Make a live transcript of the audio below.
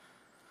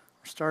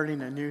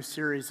starting a new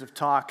series of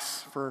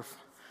talks for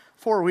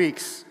 4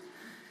 weeks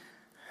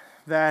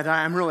that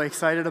I'm really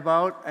excited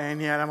about,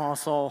 and yet I'm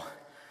also,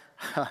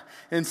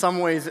 in some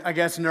ways, I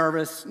guess,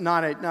 nervous,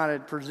 not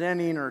at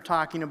presenting or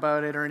talking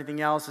about it or anything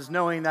else, is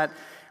knowing that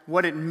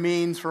what it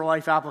means for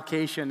life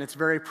application. It's a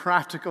very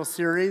practical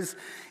series,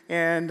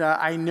 and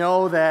I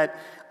know that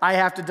I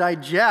have to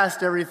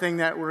digest everything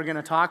that we're going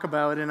to talk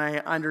about, and I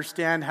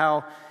understand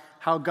how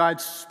God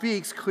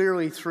speaks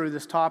clearly through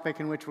this topic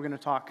in which we're going to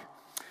talk,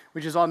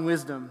 which is on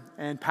wisdom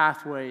and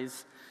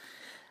pathways.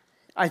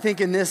 I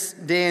think in this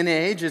day and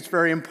age, it's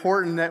very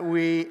important that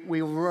we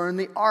learn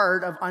the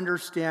art of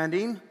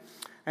understanding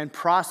and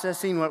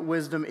processing what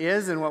wisdom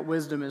is and what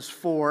wisdom is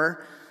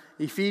for.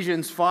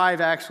 Ephesians 5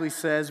 actually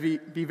says,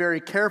 be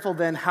very careful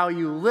then how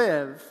you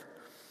live,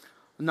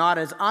 not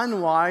as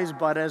unwise,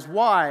 but as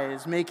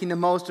wise, making the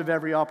most of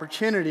every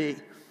opportunity,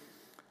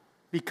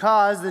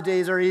 because the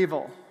days are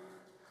evil.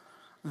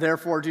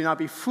 Therefore, do not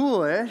be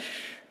foolish,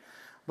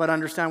 but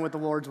understand what the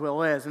Lord's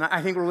will is. And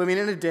I think we're living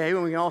in a day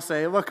when we can all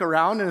say, look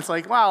around, and it's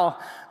like, wow,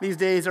 these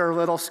days are a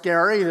little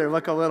scary. They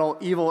look a little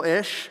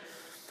evil-ish.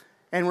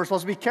 And we're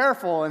supposed to be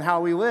careful in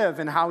how we live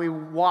and how we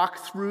walk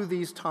through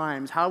these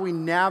times, how we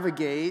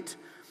navigate.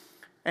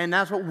 And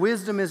that's what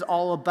wisdom is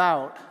all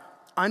about.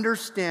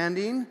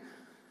 Understanding,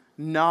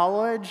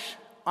 knowledge,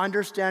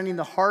 understanding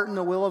the heart and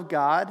the will of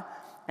God,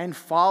 and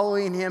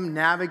following Him,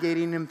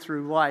 navigating Him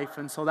through life.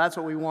 And so that's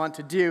what we want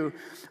to do.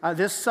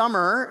 This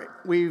summer,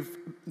 we've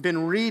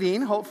been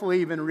reading, hopefully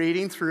you've been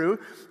reading through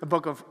the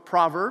book of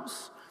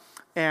Proverbs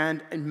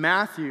and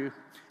Matthew.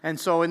 And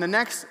so in the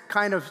next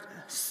kind of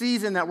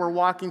season that we're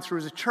walking through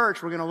as a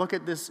church, we're going to look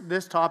at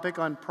this topic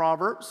on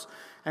Proverbs,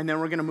 and then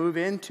we're going to move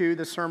into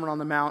the Sermon on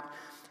the Mount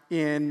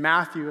in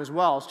Matthew as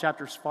well, as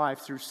chapters 5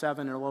 through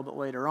 7 and a little bit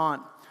later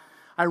on.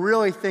 I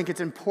really think it's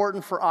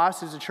important for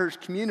us as a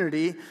church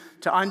community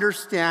to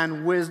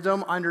understand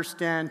wisdom,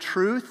 understand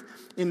truth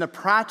in the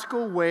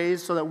practical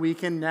ways so that we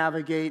can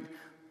navigate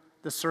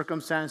the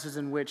circumstances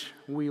in which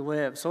we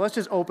live. So let's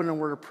just open a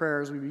word of prayer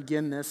as we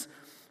begin this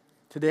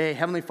today.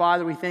 Heavenly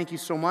Father, we thank you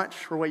so much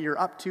for what you're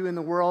up to in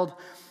the world.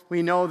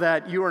 We know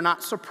that you are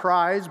not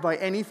surprised by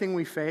anything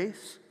we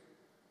face.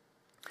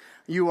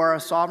 You are a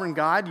sovereign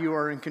God. You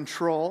are in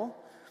control.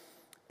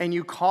 And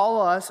you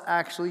call us,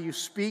 actually, you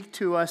speak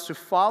to us to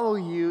follow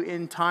you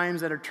in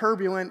times that are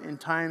turbulent, in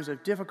times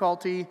of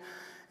difficulty,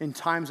 in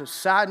times of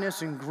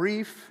sadness and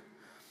grief,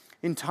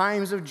 in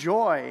times of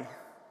joy.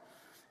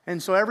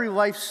 And so every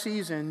life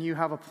season, you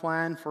have a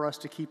plan for us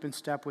to keep in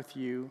step with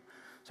you.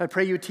 So I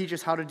pray you teach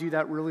us how to do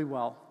that really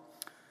well.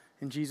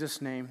 In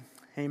Jesus' name,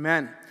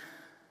 amen.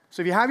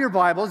 So if you have your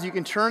Bibles, you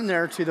can turn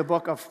there to the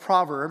book of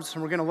Proverbs,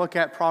 and we're going to look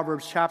at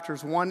Proverbs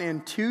chapters 1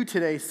 and 2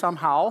 today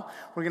somehow.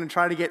 We're going to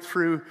try to get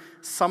through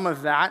some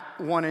of that,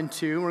 1 and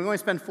 2. We're going to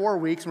spend 4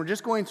 weeks, and we're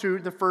just going through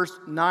the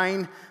first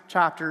 9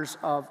 chapters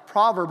of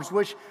Proverbs,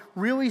 which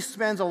really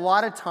spends a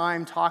lot of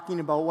time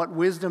talking about what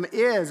wisdom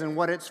is and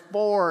what it's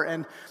for,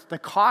 and the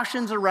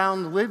cautions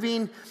around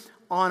living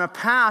on a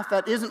path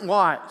that isn't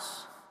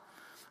wise.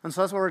 And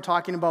so that's what we're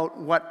talking about,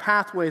 what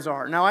pathways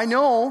are. Now, I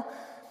know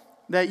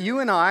that you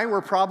and I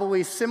were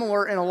probably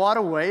similar in a lot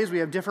of ways. We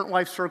have different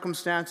life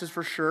circumstances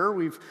for sure.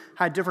 We've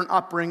had different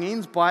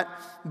upbringings, but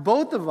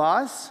both of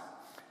us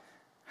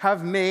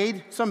have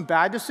made some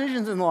bad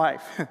decisions in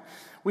life.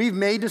 We've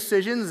made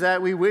decisions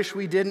that we wish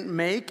we didn't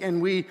make,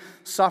 and we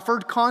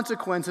suffered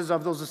consequences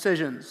of those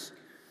decisions.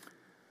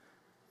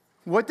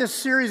 What this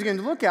series is going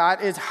to look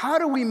at is how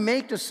do we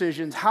make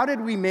decisions? How did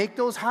we make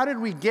those? How did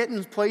we get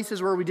in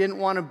places where we didn't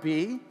want to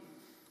be?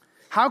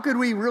 How could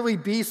we really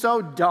be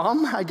so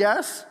dumb, I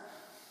guess?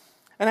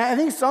 And I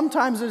think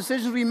sometimes the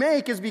decisions we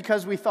make is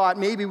because we thought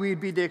maybe we'd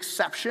be the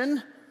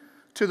exception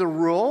to the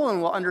rule, and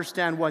we'll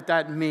understand what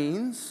that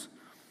means.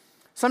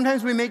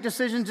 Sometimes we make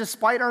decisions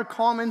despite our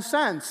common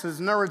sense.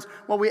 In other words,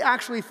 what we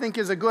actually think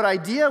is a good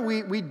idea,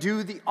 we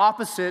do the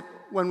opposite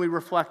when we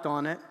reflect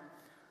on it.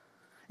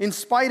 In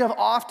spite of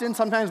often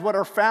sometimes what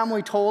our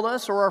family told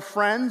us or our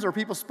friends or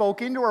people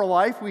spoke into our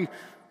life,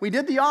 we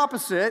did the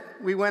opposite.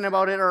 We went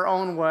about it our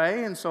own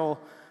way, and so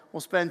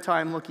we'll spend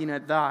time looking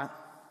at that.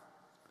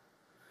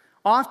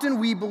 Often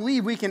we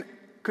believe we can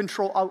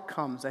control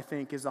outcomes, I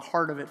think, is the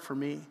heart of it for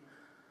me.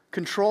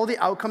 Control the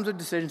outcomes of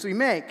decisions we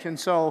make. And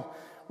so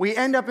we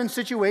end up in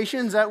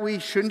situations that we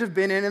shouldn't have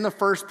been in the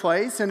first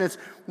place, and it's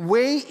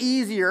way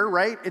easier,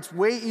 right? It's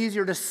way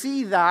easier to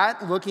see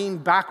that looking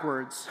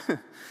backwards.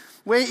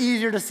 Way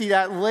easier to see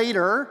that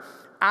later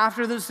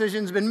after the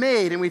decision's been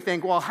made, and we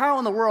think, well, how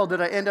in the world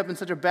did I end up in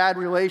such a bad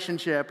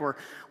relationship? Or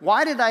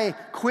why did I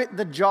quit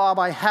the job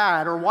I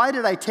had? Or why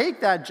did I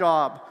take that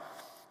job?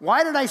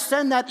 Why did I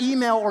send that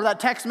email or that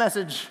text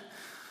message?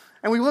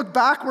 And we look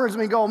backwards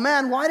and we go,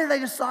 man, why did I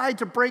decide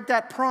to break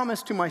that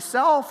promise to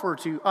myself or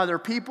to other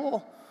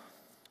people?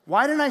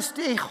 Why didn't I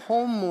stay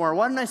home more?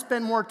 Why didn't I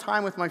spend more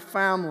time with my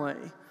family?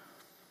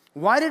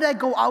 Why did I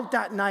go out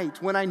that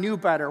night when I knew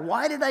better?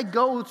 Why did I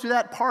go to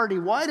that party?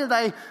 Why did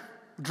I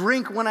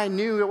drink when I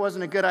knew it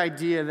wasn't a good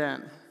idea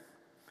then?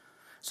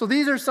 So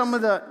these are some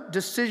of the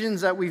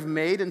decisions that we've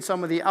made and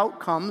some of the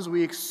outcomes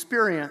we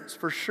experience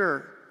for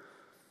sure.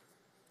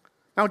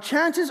 Now,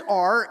 chances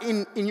are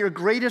in your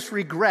greatest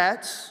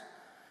regrets,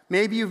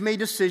 maybe you've made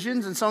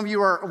decisions, and some of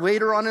you are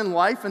later on in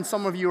life, and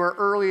some of you are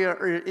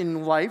earlier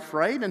in life,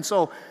 right? And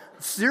so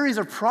the series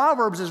of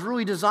Proverbs is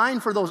really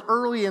designed for those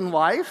early in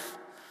life.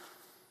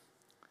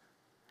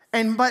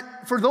 But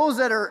for those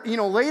that are,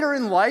 later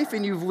in life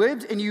and you've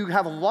lived and you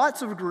have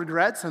lots of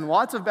regrets and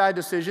lots of bad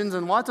decisions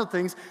and lots of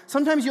things,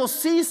 sometimes you'll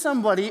see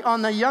somebody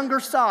on the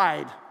younger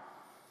side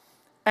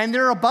and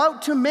they're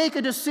about to make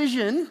a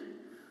decision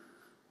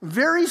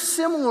very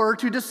similar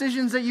to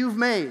decisions that you've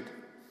made.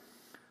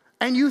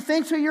 And you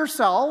think to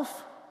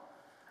yourself,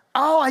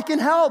 oh, I can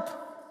help.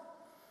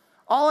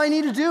 All I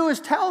need to do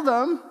is tell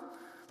them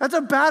that's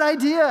a bad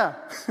idea.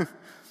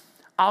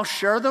 I'll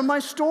share them my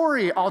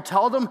story. I'll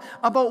tell them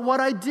about what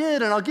I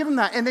did, and I'll give them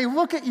that. And they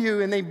look at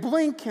you, and they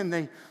blink, and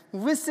they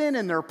listen,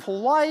 and they're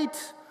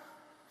polite,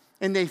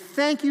 and they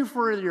thank you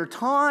for your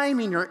time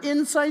and your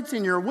insights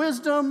and your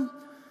wisdom,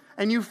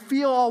 and you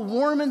feel all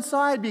warm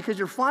inside because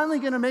you're finally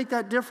going to make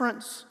that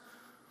difference.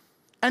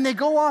 And they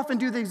go off and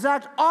do the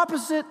exact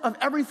opposite of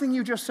everything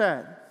you just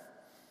said.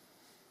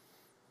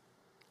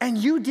 And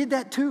you did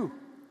that too,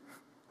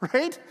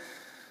 right?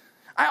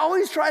 I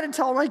always try to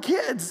tell my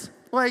kids,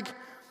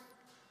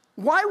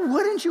 why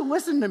wouldn't you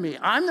listen to me?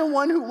 I'm the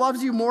one who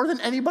loves you more than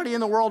anybody in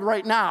the world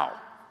right now.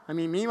 I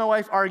mean, me and my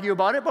wife argue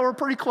about it, but we're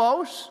pretty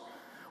close.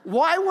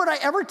 Why would I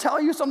ever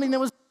tell you something that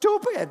was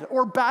stupid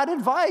or bad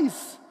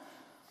advice?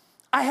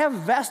 I have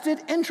vested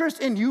interest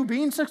in you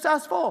being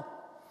successful.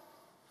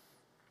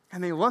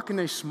 And they look and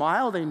they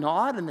smile, they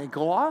nod, and they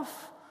go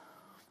off.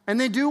 And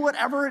they do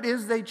whatever it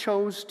is they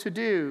chose to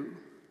do.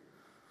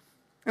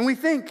 And we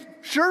think,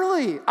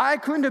 surely I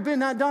couldn't have been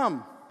that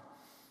dumb.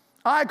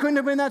 I couldn't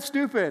have been that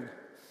stupid.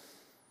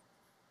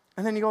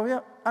 And then you go, yeah,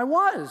 I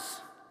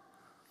was.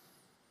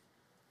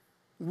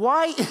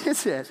 Why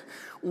is it?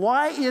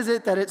 Why is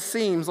it that it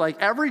seems like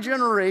every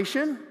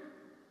generation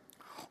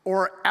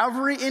or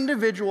every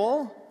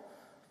individual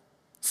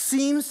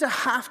seems to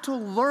have to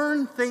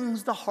learn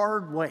things the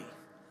hard way?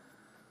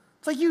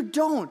 It's like you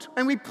don't.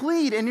 And we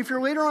plead. And if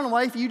you're later on in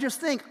life, you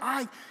just think,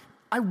 I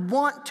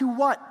want to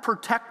what?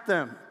 Protect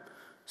them,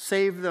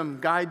 save them,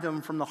 guide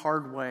them from the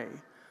hard way.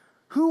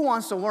 Who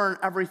wants to learn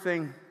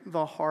everything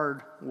the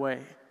hard way?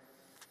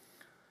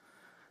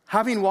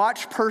 Having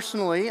watched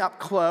personally up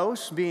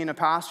close, being a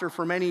pastor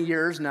for many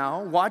years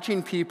now,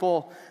 watching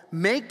people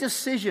make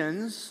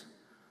decisions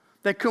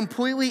that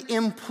completely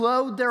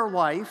implode their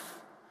life,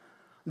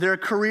 their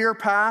career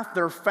path,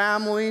 their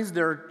families,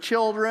 their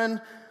children,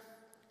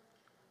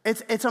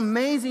 it's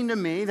amazing to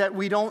me that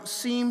we don't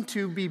seem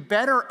to be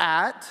better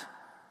at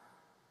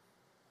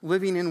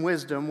living in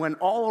wisdom when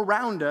all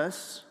around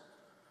us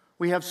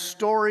we have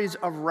stories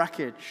of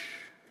wreckage.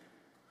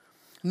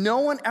 No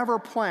one ever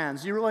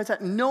plans, you realize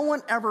that? No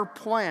one ever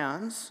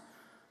plans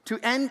to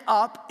end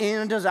up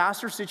in a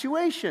disaster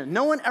situation.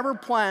 No one ever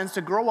plans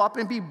to grow up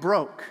and be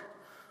broke.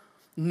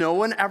 No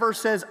one ever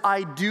says,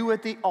 I do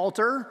at the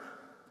altar,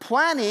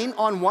 planning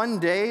on one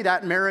day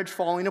that marriage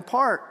falling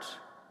apart.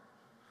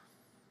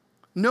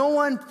 No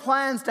one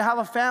plans to have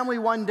a family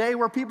one day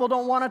where people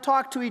don't want to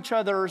talk to each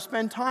other or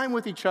spend time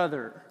with each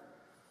other.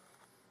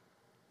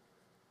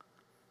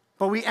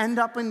 But we end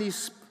up in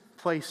these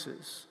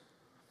places.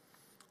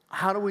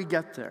 How do we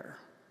get there?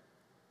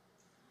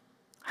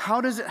 How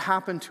does it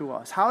happen to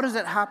us? How does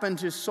it happen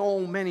to so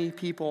many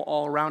people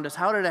all around us?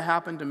 How did it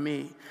happen to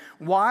me?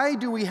 Why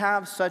do we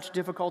have such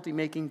difficulty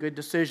making good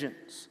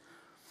decisions?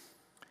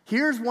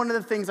 Here's one of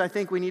the things I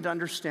think we need to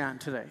understand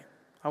today.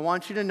 I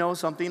want you to know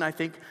something I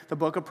think the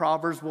book of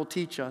Proverbs will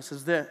teach us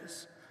is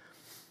this.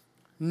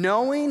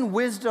 Knowing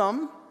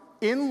wisdom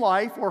in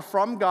life or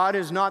from God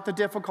is not the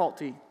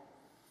difficulty.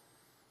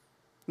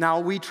 Now,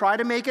 we try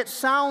to make it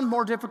sound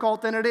more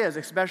difficult than it is,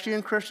 especially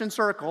in Christian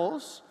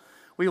circles.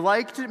 We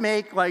like to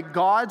make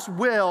God's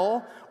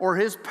will or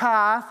his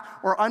path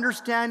or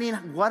understanding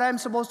what I'm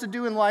supposed to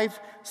do in life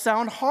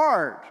sound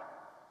hard.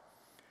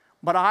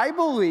 But I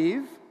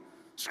believe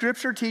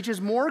Scripture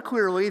teaches more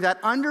clearly that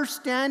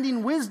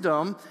understanding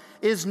wisdom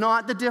is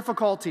not the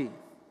difficulty.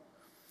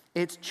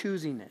 It's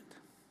choosing it.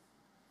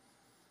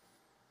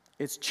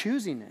 It's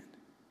choosing it.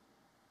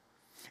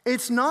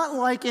 It's not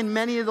like in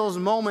many of those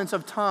moments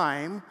of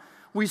time,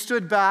 we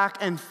stood back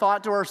and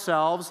thought to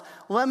ourselves,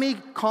 let me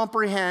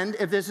comprehend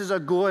if this is a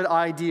good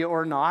idea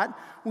or not.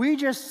 We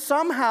just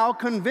somehow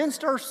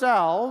convinced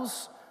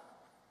ourselves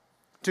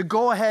to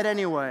go ahead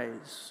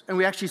anyways. And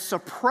we actually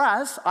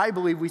suppress, I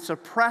believe we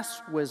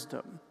suppress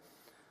wisdom.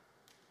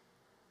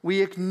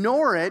 We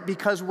ignore it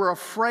because we're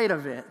afraid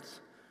of it.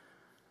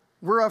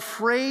 We're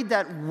afraid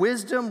that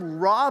wisdom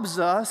robs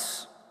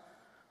us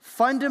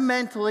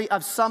fundamentally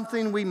of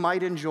something we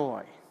might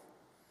enjoy.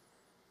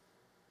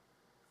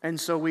 And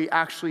so we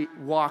actually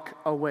walk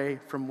away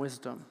from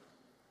wisdom.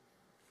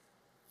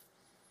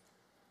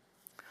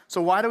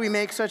 So why do we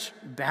make such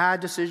bad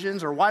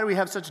decisions, or why do we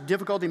have such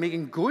difficulty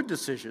making good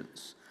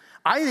decisions?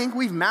 I think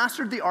we've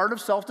mastered the art of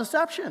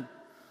self-deception.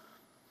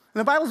 And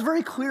the Bible's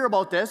very clear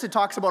about this. It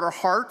talks about our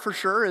heart, for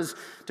sure, is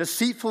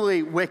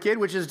deceitfully wicked,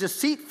 which is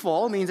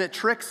deceitful, means it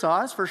tricks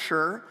us, for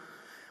sure.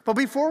 But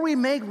before we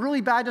make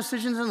really bad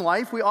decisions in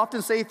life, we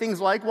often say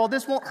things like, well,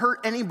 this won't hurt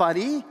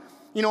anybody.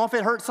 If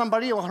it hurts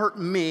somebody, it'll hurt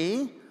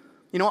me.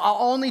 I'll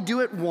only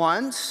do it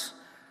once.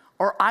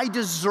 Or I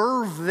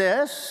deserve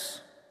this.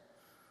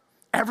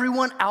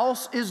 Everyone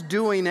else is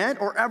doing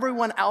it, or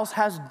everyone else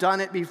has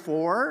done it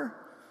before.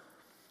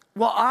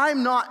 Well,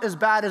 I'm not as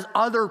bad as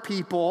other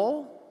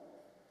people.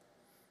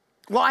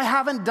 Well, I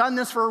haven't done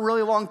this for a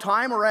really long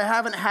time, or I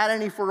haven't had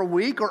any for a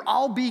week, or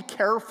I'll be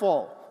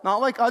careful. Not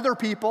like other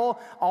people,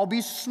 I'll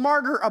be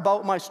smarter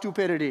about my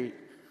stupidity.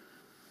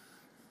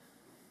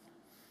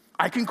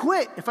 I can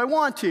quit if I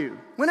want to,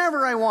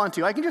 whenever I want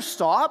to. I can just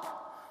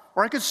stop,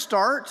 or I could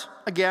start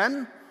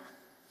again.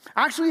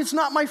 Actually, it's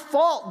not my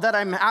fault that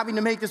I'm having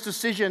to make this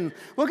decision.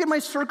 Look at my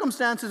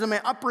circumstances and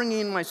my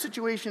upbringing, my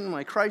situation,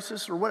 my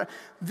crisis, or whatever.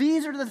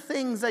 These are the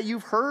things that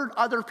you've heard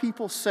other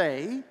people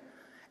say.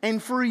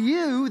 And for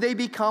you, they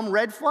become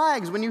red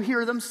flags when you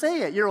hear them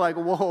say it. You're like,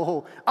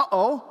 whoa,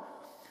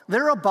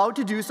 they're about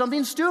to do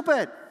something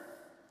stupid.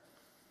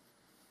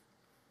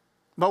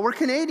 But we're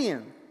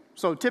Canadian.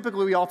 So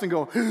typically we often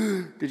go,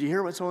 did you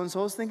hear what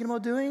so-and-so is thinking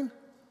about doing?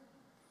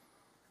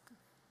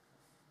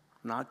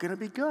 Not going to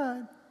be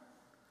good.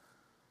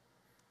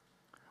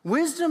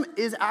 Wisdom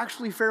is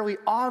actually fairly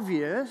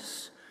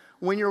obvious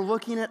when you're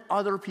looking at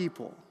other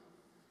people.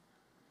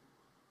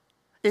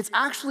 It's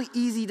actually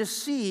easy to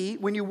see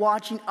when you're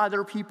watching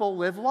other people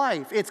live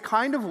life. It's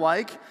kind of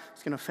like,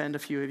 it's going to offend a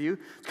few of you,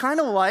 it's kind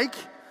of like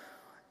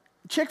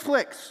chick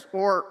flicks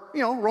or,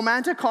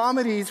 romantic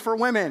comedies for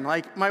women.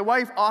 Like my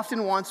wife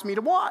often wants me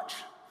to watch.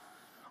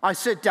 I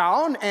sit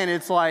down and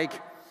it's like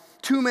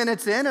 2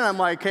 minutes in and I'm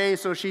like, hey,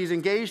 so she's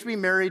engaged to be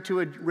married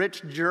to a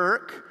rich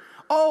jerk.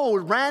 Oh,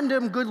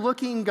 random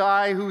good-looking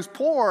guy who's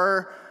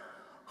poor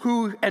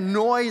who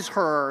annoys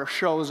her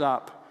shows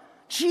up.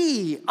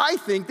 Gee, I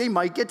think they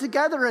might get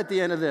together at the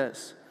end of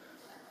this.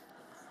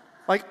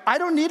 Like, I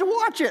don't need to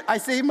watch it. I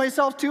save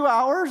myself 2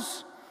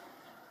 hours.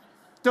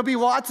 There'll be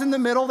lots in the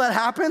middle that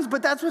happens,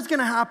 but that's what's going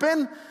to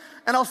happen.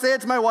 And I'll say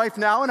it to my wife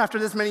now, and after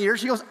this many years,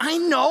 she goes, I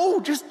know,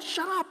 just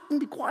shut up and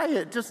be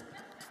quiet.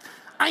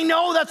 I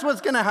know that's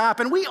what's going to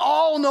happen. We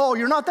all know.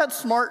 You're not that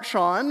smart,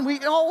 Sean.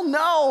 We all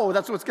know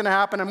that's what's going to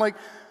happen. I'm like,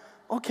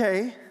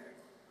 okay.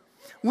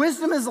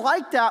 Wisdom is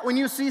like that when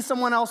you see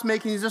someone else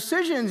making these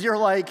decisions. You're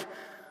like,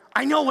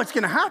 I know what's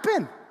going to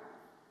happen.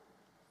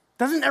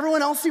 Doesn't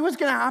everyone else see what's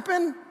going to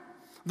happen?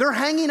 They're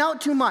hanging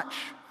out too much.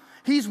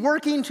 He's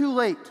working too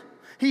late.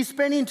 He's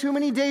spending too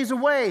many days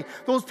away.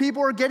 Those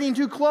people are getting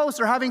too close.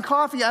 They're having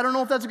coffee. I don't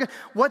know if that's good.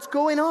 What's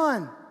going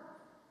on?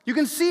 You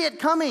can see it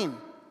coming.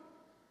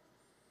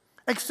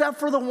 Except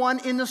for the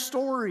one in the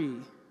story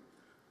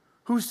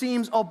who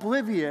seems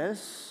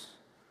oblivious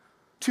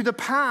to the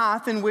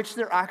path in which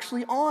they're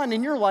actually on.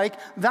 And you're like,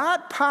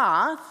 that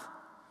path,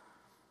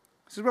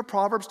 this is what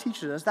Proverbs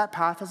teaches us, that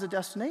path has a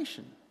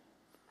destination.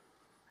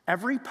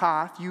 Every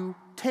path you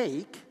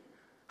take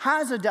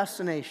has a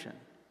destination.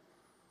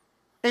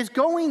 It's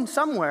going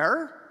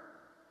somewhere.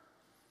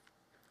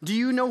 Do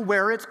you know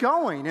where it's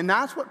going? And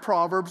that's what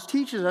Proverbs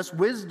teaches us,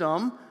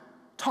 wisdom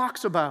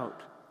talks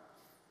about.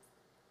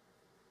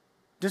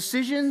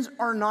 Decisions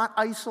are not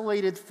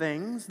isolated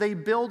things. They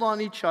build on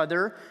each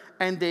other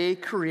and they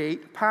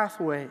create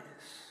pathways.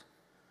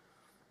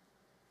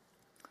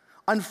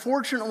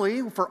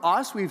 Unfortunately, for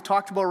us, we've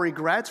talked about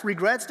regrets.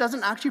 Regrets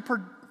doesn't actually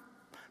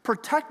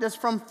protect us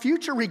from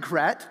future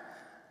regret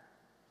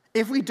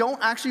if we don't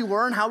actually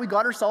learn how we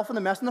got ourselves in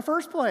the mess in the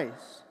first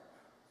place.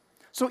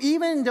 So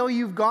even though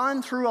you've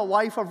gone through a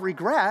life of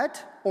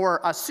regret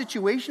or a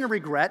situation of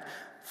regret,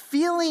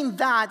 feeling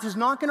that is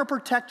not going to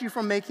protect you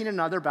from making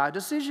another bad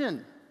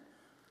decision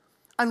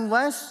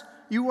unless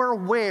you are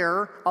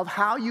aware of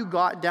how you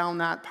got down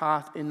that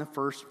path in the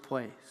first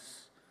place.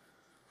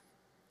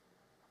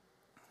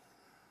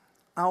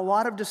 A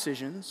lot of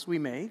decisions we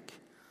make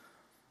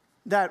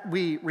that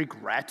we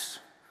regret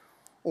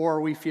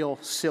or we feel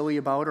silly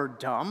about or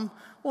dumb,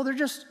 well, they're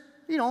just,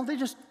 they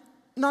just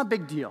not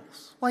big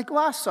deals. Like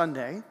last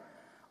Sunday,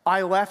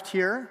 I left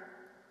here,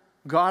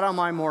 got on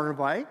my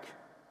motorbike,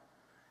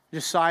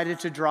 decided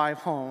to drive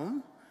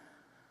home,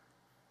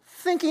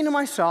 thinking to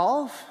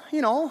myself,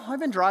 I've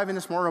been driving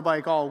this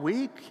motorbike all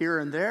week, here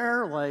and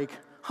there, like,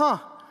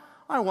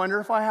 I wonder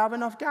if I have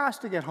enough gas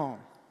to get home.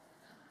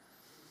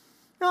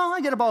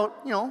 I get about,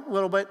 a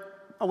little bit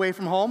away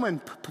from home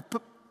and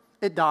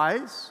it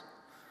dies.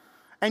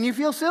 And you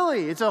feel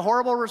silly. It's a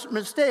horrible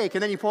mistake.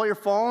 And then you pull out your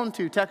phone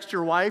to text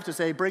your wife to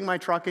say, bring my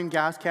truck and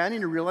gas can,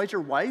 and you realize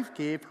your wife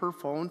gave her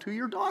phone to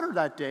your daughter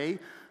that day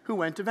who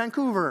went to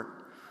Vancouver.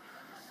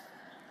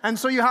 And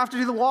so you have to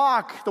do the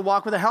walk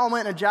with a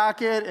helmet and a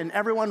jacket, and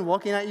everyone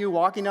looking at you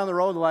walking down the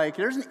road like,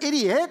 there's an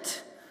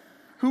idiot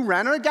who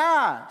ran out of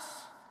gas.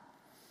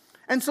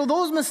 And so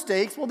those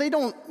mistakes, well, they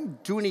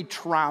don't do any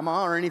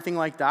trauma or anything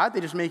like that.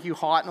 They just make you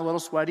hot and a little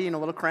sweaty and a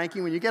little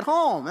cranky when you get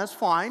home. That's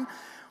fine.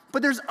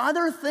 But there's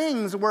other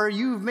things where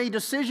you've made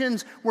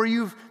decisions where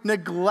you've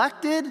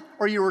neglected,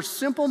 or you were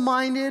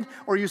simple-minded,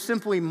 or you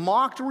simply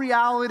mocked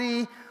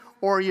reality,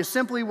 or you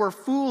simply were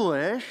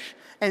foolish.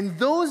 And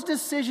those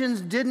decisions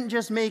didn't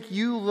just make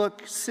you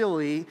look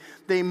silly,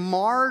 they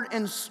marred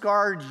and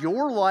scarred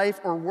your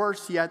life, or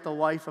worse yet, the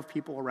life of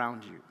people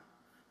around you.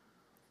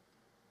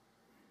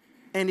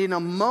 And in a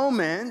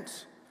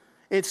moment,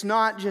 it's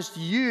not just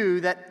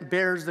you that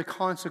bears the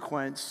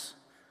consequence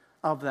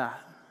of that.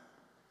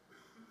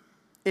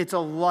 It's a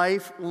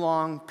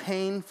lifelong,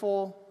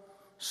 painful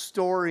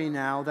story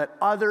now that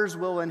others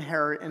will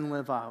inherit and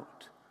live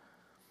out.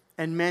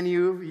 And many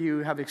of you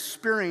have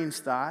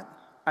experienced that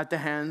at the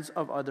hands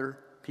of other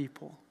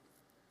people.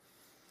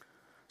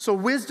 So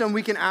wisdom,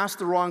 we can ask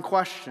the wrong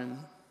question.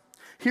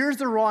 Here's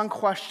the wrong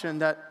question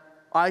that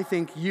I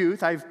think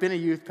youth, I've been a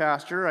youth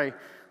pastor, I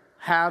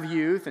have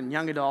youth and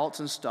young adults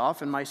and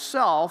stuff, and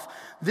myself,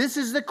 this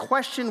is the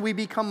question we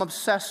become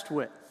obsessed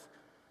with.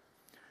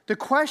 The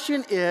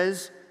question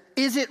is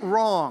it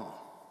wrong?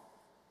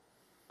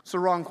 It's the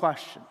wrong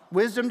question.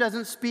 Wisdom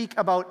doesn't speak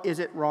about is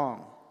it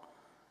wrong.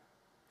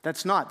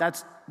 That's not.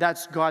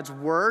 That's God's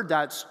word.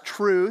 That's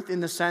truth in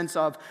the sense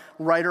of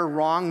right or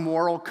wrong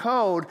moral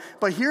code.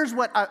 But here's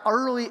what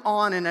early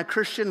on in a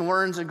Christian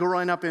learns and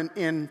growing up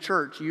in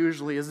church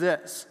usually is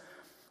this.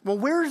 Well,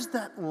 where's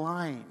that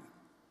line?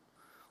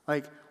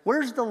 Like,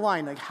 where's the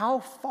line? Like, how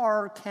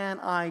far can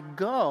I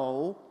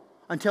go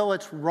until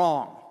it's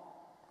wrong?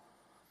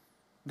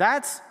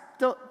 That's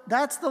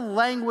the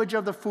language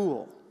of the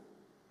fool.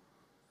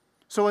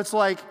 So it's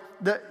like,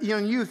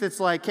 in youth, it's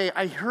like, hey,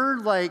 I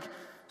heard like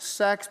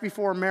sex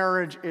before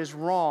marriage is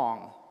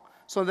wrong.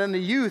 So then the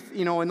youth,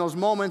 in those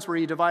moments where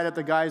you divide up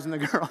the guys and the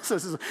girls,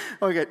 this is,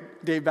 okay,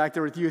 Dave back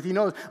there with youth, he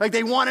knows, like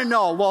they want to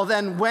know, well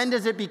then when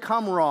does it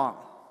become wrong?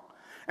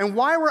 And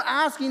why we're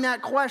asking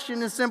that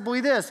question is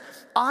simply this.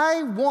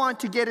 I want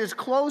to get as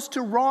close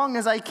to wrong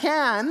as I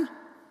can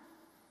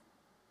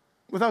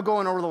without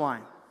going over the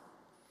line.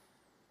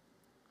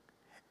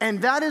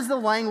 And that is the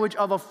language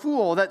of a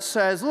fool that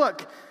says,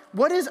 look,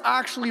 what is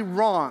actually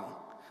wrong?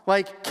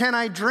 Like, can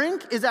I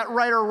drink? Is that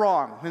right or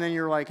wrong? And then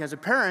you're like, as a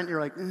parent, you're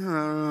like,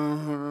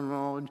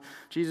 no,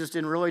 Jesus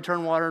didn't really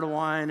turn water to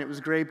wine. It was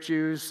grape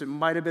juice. It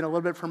might have been a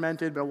little bit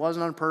fermented, but it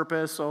wasn't on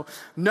purpose. So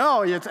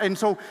no, and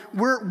so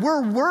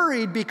we're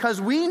worried because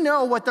we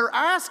know what they're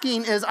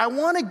asking is, I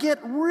want to get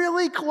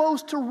really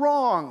close to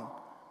wrong.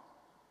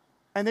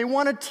 And they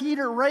want to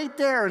teeter right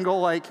there and go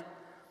like,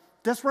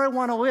 that's where I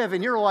want to live.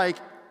 And you're like,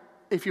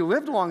 if you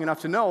lived long enough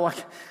to know,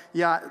 like,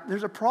 yeah,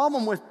 there's a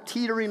problem with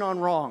teetering on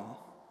wrong.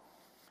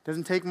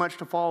 Doesn't take much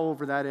to fall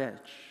over that edge.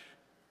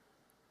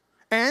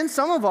 And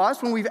some of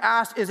us, when we've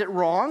asked, is it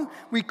wrong?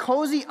 We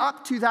cozy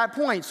up to that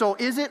point. So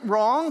is it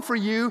wrong for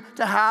you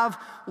to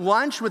have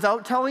lunch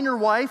without telling your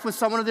wife with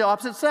someone of the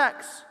opposite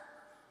sex?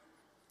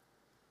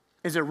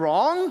 Is it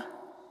wrong?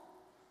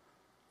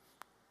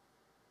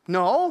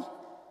 No.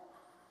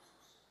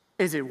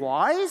 Is it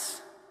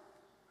wise?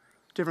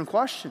 Different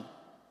question.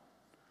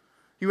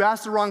 You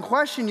ask the wrong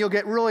question, you'll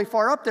get really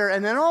far up there,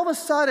 and then all of a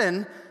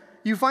sudden,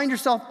 you find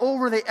yourself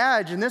over the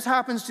edge. And this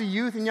happens to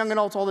youth and young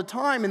adults all the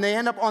time, and they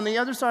end up on the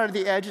other side of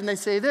the edge, and they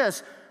say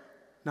this,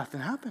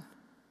 nothing happened.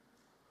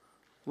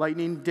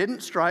 Lightning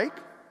didn't strike.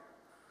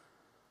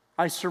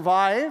 I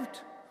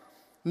survived.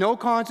 No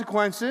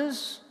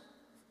consequences.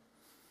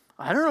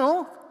 I don't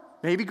know.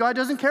 Maybe God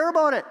doesn't care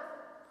about it.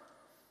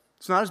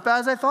 It's not as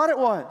bad as I thought it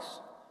was.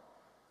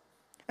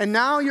 And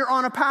now you're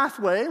on a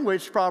pathway,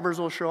 which Proverbs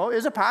will show,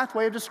 is a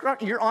pathway of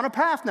destruction. You're on a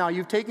path now.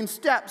 You've taken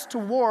steps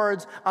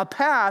towards a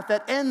path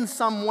that ends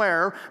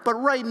somewhere, but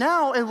right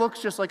now it looks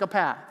just like a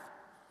path.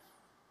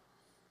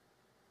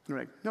 You're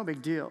like, no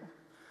big deal.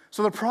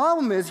 So the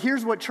problem is,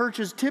 here's what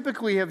churches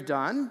typically have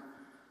done.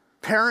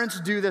 Parents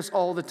do this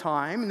all the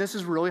time, and this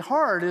is really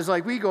hard. It's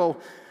like we go,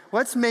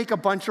 let's make a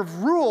bunch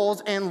of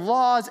rules and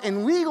laws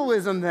and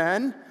legalism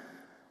then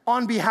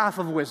on behalf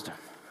of wisdom.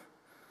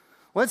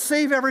 Let's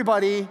save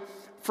everybody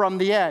from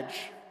the edge.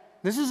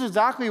 This is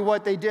exactly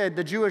what they did,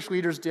 the Jewish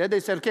leaders did. They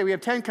said, okay, we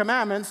have 10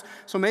 commandments,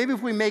 so maybe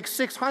if we make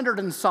 600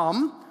 and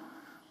some,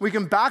 we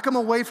can back them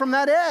away from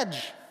that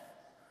edge.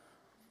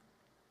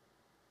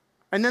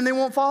 And then they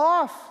won't fall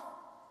off.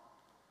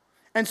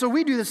 And so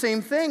we do the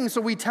same thing.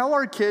 So we tell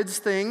our kids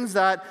things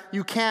that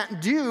you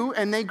can't do,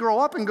 and they grow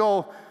up and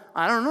go,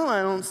 I don't know,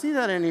 I don't see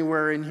that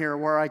anywhere in here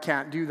where I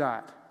can't do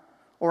that.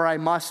 Or I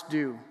must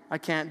do. I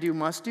can't do,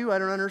 must do, I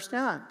don't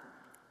understand.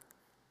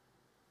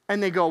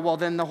 And they go, well,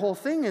 then the whole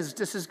thing is,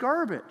 this is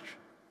garbage.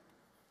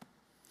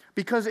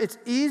 Because it's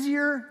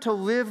easier to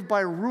live by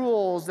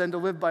rules than to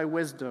live by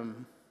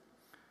wisdom.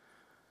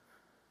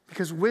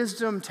 Because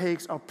wisdom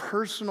takes a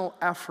personal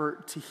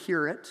effort to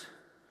hear it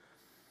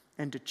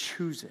and to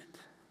choose it.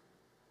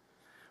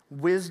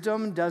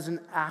 Wisdom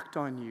doesn't act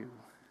on you.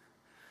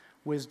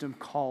 Wisdom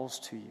calls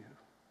to you.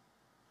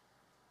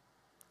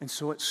 And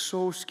so it's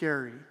so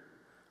scary.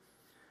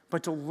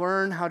 But to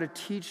learn how to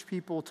teach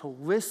people to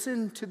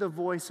listen to the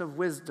voice of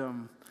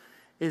wisdom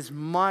is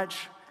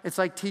it's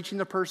like teaching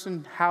the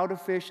person how to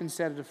fish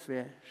instead of to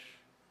fish.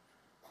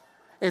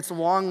 It's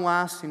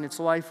long-lasting. It's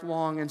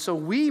lifelong. And so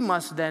we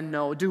must then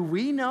know, do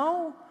we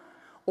know?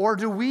 Or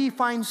do we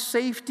find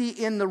safety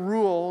in the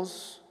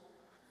rules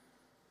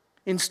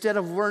instead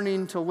of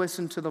learning to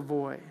listen to the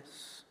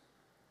voice?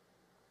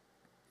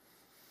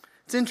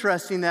 It's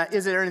interesting that,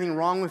 is there anything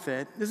wrong with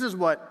it? This is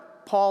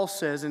what Paul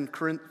says in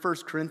 1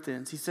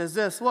 Corinthians. He says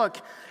this, look,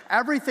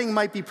 everything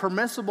might be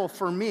permissible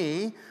for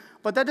me,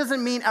 but that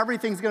doesn't mean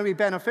everything's going to be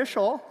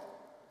beneficial.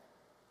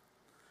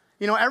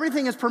 You know,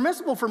 everything is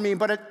permissible for me,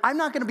 but I'm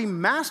not going to be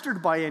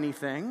mastered by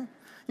anything.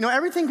 You know,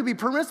 everything can be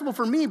permissible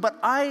for me, but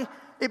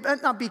it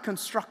might not be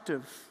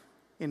constructive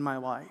in my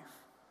life.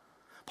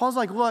 Paul's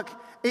like, look,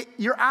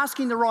 you're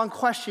asking the wrong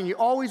question. You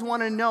always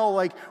want to know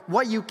like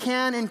what you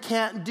can and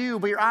can't do,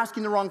 but you're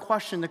asking the wrong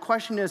question. The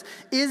question is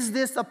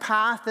this a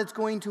path that's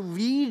going to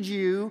lead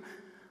you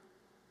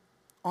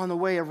on the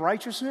way of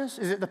righteousness?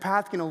 Is it the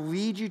path going to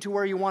lead you to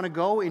where you want to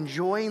go,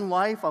 enjoying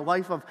life, a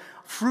life of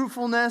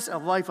fruitfulness, a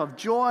life of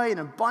joy and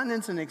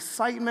abundance and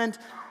excitement?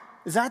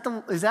 Is that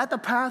the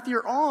path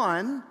you're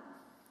on,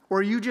 or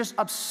are you just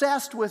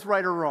obsessed with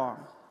right or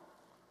wrong?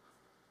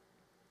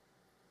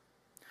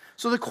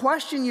 So the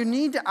question you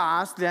need to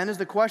ask then is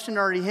the question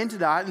already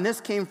hinted at, and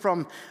this came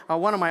from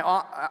one of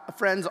my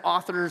friends,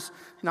 authors,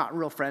 not a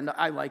real friend,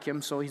 I like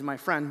him, so he's my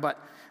friend, but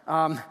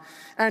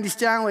Andy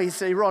Stanley,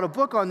 he wrote a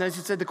book on this.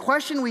 He said, the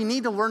question we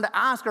need to learn to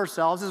ask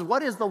ourselves is,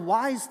 what is the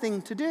wise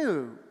thing to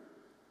do?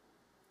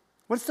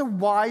 What's the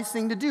wise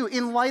thing to do?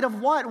 In light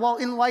of what? Well,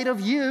 in light of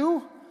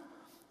you,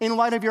 in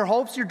light of your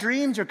hopes, your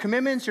dreams, your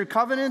commitments, your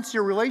covenants,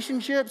 your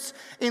relationships,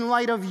 in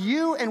light of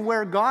you and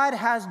where God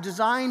has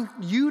designed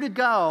you to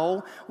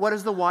go, what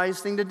is the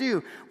wise thing to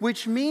do?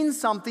 Which means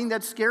something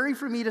that's scary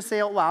for me to say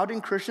out loud in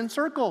Christian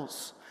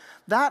circles.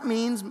 That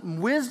means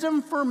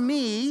wisdom for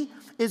me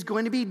is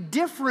going to be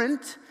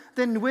different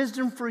than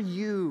wisdom for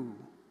you.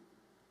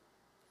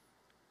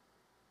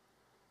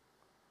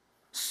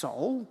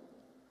 So,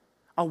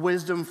 a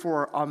wisdom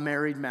for a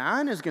married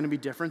man is going to be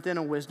different than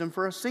a wisdom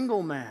for a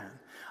single man.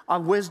 A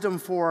wisdom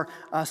for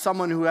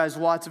someone who has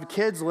lots of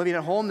kids living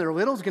at home, they're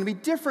little, is going to be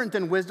different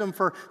than wisdom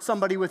for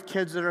somebody with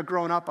kids that are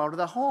grown up out of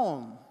the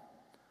home.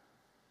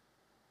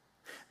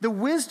 The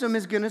wisdom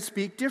is going to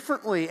speak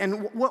differently.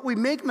 And what we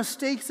make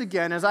mistakes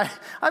again is I've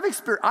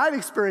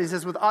experienced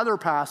this with other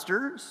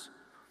pastors,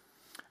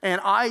 and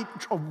I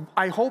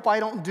hope I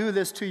don't do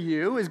this to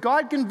you, is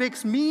God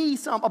convicts me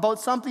about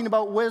something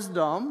about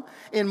wisdom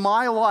in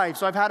my life.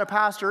 So I've had a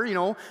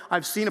pastor,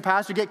 I've seen a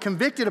pastor get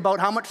convicted about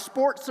how much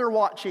sports they're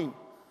watching.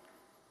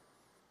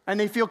 And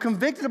they feel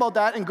convicted about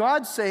that, and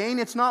God's saying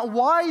it's not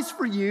wise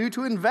for you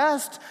to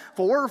invest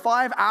 4 or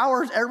 5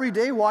 hours every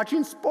day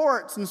watching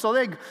sports. And so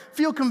they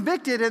feel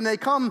convicted, and they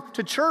come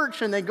to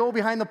church, and they go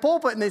behind the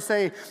pulpit, and they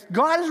say,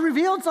 God has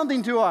revealed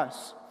something to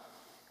us.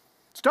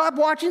 Stop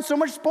watching so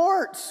much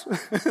sports.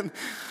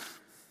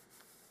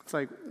 It's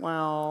like,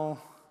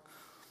 well,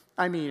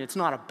 it's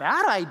not a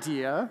bad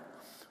idea,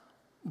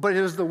 but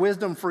is the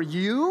wisdom for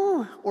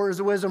you, or is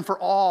the wisdom for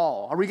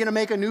all? Are we going to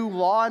make a new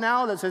law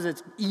now that says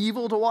it's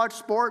evil to watch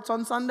sports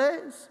on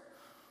Sundays?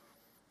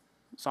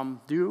 Some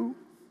do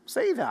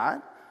say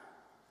that.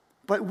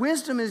 But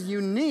wisdom is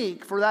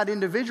unique for that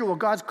individual.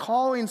 God's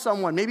calling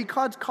someone. Maybe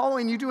God's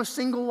calling you to a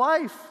single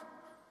life.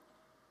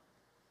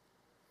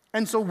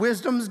 And so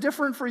wisdom's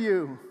different for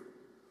you.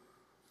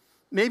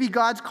 Maybe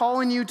God's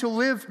calling you to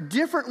live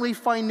differently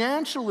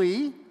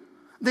financially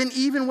than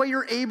even what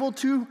you're able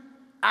to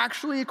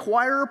actually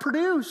acquire or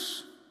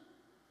produce.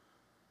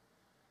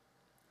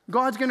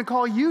 God's going to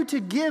call you to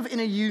give in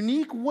a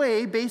unique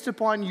way based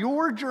upon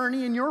your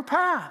journey and your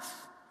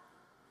path.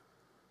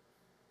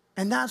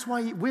 And that's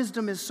why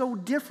wisdom is so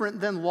different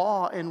than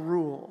law and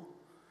rule.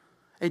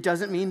 It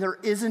doesn't mean there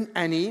isn't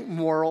any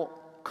moral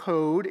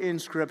code in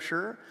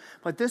Scripture,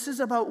 but this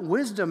is about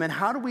wisdom, and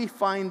how do we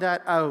find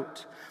that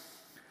out?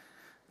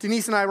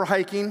 Denise and I were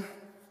hiking,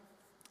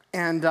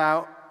 and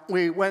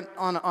we went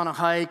on a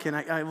hike, and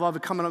I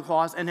love coming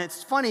across, and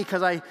it's funny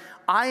because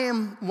I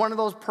am one of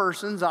those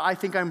persons that I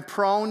think I'm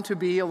prone to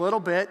be a little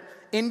bit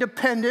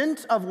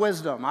independent of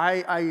wisdom.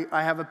 I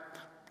have a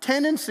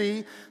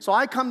tendency, so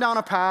I come down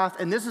a path,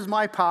 and this is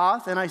my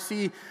path, and I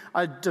see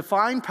a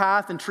defined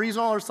path and trees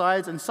on all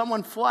sides, and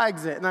someone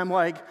flags it, and I'm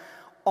like,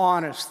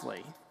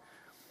 honestly,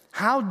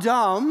 how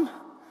dumb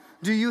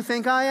do you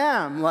think I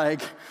am?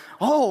 Like,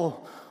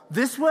 oh,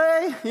 this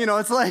way?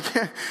 It's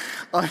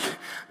like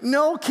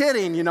no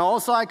kidding,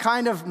 So I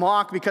kind of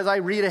mock because I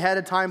read ahead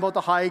of time about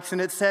the hikes,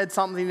 and it said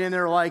something in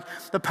there like,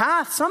 the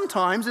path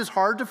sometimes is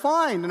hard to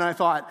find. And I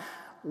thought,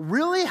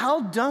 really?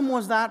 How dumb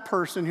was that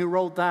person who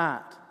wrote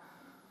that?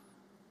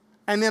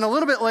 And then a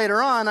little bit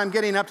later on, I'm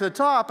getting up to the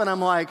top, and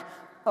I'm like,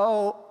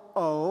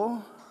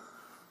 oh.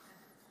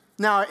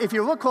 Now, if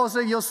you look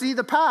closer, you'll see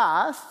the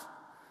path,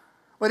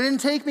 but it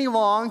didn't take me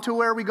long to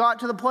where we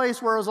got to the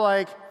place where it was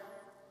like,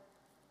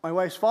 my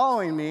wife's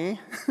following me,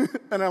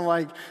 and I'm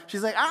like,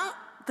 she's like, I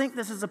don't think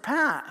this is a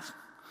path.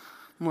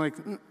 I'm like,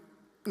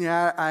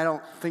 yeah, I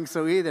don't think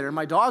so either. And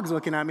my dog's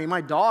looking at me.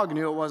 My dog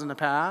knew it wasn't a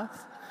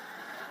path.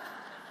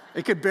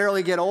 It could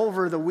barely get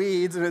over the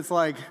weeds, and it's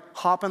like,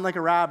 hopping like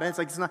a rabbit. It's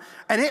like, it's not,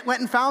 and it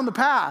went and found the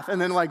path and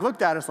then like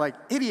looked at us like,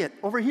 idiot,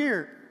 over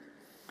here.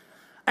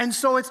 And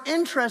so it's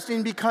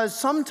interesting because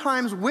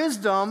sometimes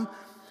wisdom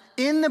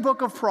in the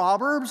book of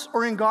Proverbs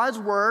or in God's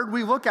word,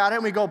 we look at it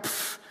and we go,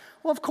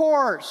 well, of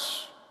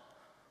course.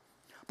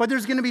 But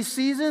there's going to be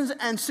seasons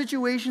and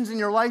situations in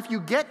your life you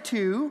get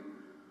to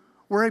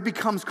where it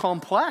becomes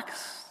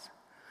complex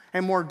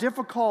and more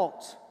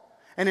difficult.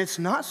 And it's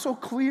not so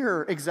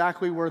clear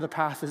exactly where the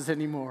path is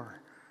anymore.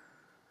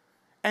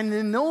 And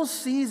in those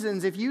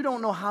seasons, if you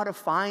don't know how to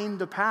find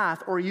the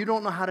path or you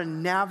don't know how to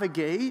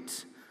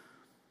navigate,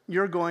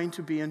 you're going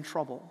to be in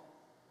trouble.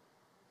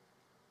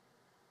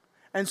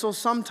 And so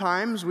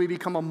sometimes we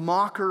become a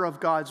mocker of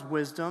God's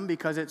wisdom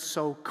because it's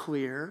so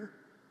clear.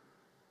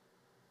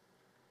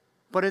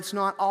 But it's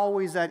not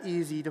always that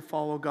easy to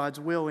follow God's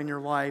will in your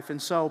life. And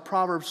so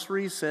Proverbs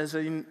 3 says,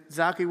 and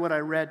exactly what I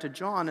read to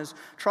John is,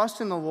 trust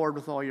in the Lord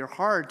with all your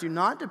heart. Do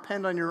not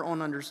depend on your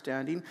own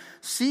understanding.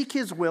 Seek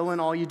his will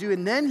in all you do,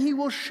 and then he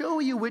will show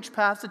you which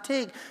path to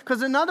take.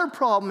 Because another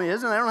problem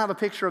is, and I don't have a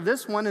picture of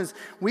this one, is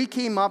we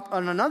came up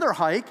on another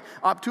hike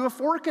up to a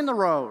fork in the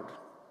road.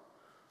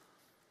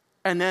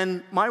 And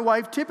then my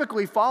wife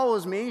typically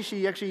follows me.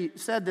 She actually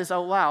said this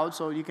out loud,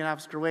 so you can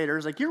ask her later.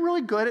 It's like, you're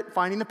really good at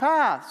finding the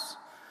paths.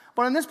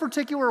 But on this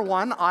particular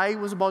one, I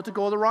was about to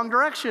go the wrong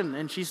direction,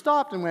 and she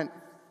stopped and went,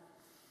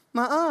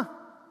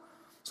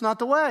 it's not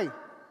the way.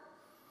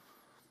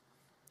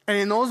 And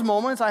in those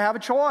moments, I have a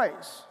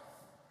choice.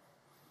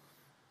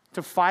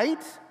 To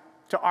fight,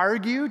 to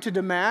argue, to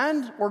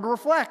demand, or to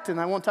reflect. And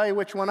I won't tell you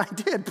which one I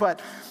did,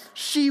 but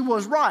she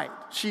was right.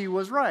 She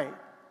was right.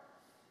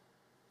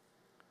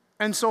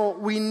 And so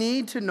we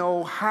need to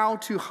know how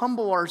to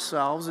humble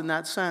ourselves in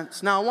that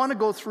sense. Now, I want to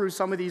go through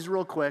some of these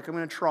real quick. I'm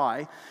going to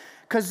try.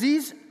 Because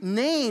these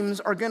names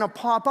are going to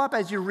pop up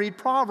as you read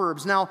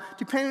Proverbs. Now,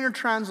 depending on your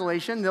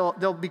translation,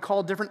 they'll be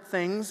called different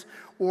things,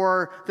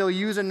 or they'll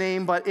use a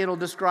name, but it'll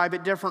describe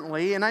it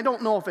differently. And I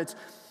don't know if it's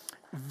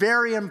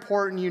very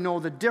important you know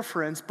the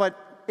difference, but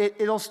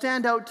it'll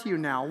stand out to you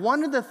now.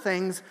 One of the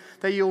things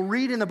that you'll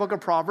read in the book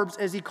of Proverbs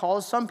is he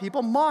calls some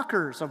people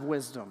mockers of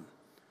wisdom.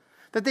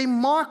 That they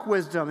mock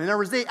wisdom. In other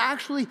words, they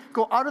actually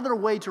go out of their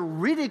way to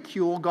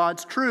ridicule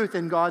God's truth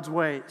and God's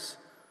ways.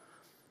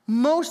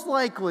 Most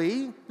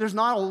likely, there's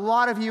not a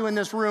lot of you in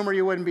this room or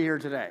you wouldn't be here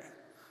today.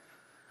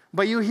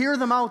 But you hear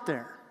them out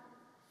there.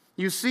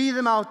 You see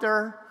them out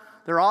there.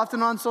 They're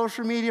often on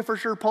social media for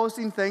sure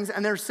posting things,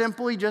 and they're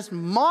simply just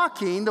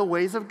mocking the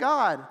ways of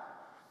God,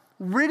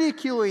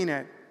 ridiculing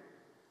it.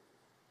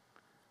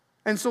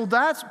 And so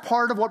that's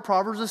part of what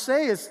Proverbs is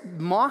saying is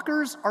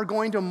mockers are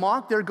going to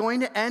mock. They're going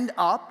to end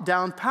up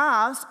down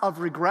paths of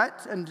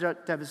regret and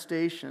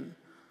devastation.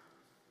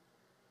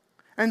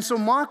 And so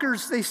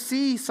mockers, they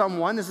see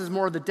someone, this is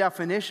more the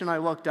definition I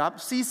looked up,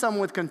 see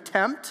someone with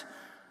contempt.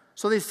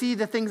 So they see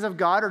the things of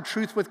God or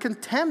truth with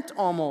contempt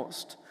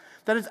almost.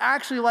 That it's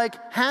actually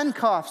like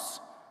handcuffs.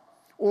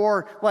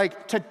 Or like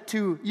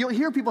you'll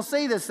hear people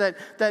say this,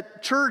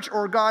 that church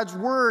or God's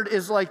word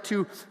is like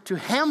to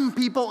hem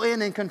people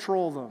in and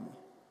control them.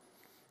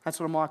 That's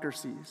what a mocker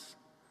sees.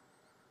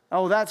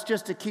 Oh, that's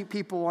just to keep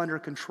people under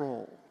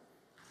control.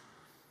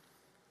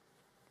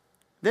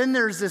 Then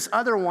there's this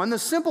other one, the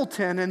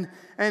simpleton,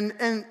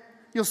 and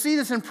you'll see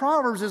this in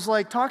Proverbs, is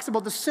like talks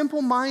about the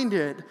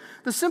simple-minded.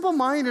 The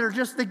simple-minded are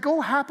just, they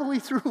go happily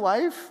through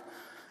life,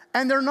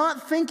 and they're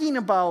not thinking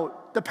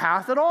about the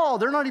path at all.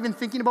 They're not even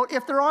thinking about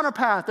if they're on a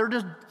path. They're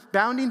just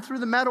bounding through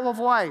the meadow of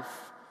life.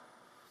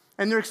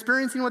 And they're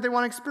experiencing what they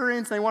want to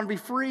experience. They want to be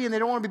free, and they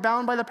don't want to be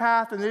bound by the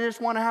path, and they just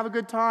want to have a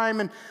good time,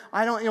 and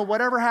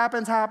whatever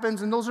happens,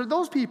 happens, and those are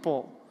those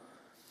people.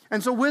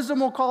 And so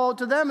wisdom will call out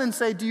to them and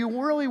say, do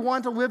you really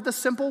want to live the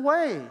simple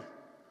way?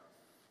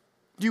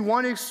 Do you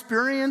want to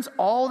experience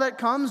all that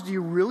comes? Do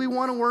you really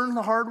want to learn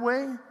the hard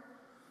way?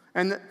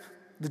 And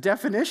the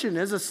definition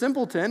is a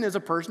simpleton is a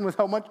person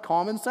without much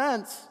common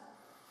sense.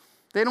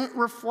 They don't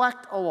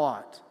reflect a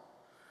lot.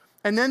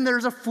 And then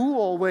there's a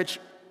fool, which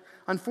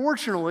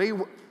unfortunately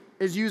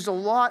is used a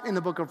lot in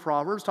the book of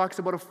Proverbs, talks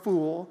about a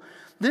fool.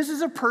 This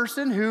is a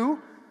person who,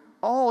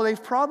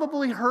 they've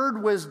probably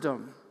heard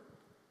wisdom,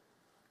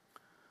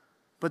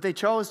 but they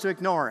chose to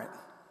ignore it.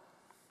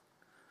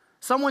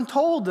 Someone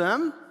told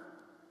them,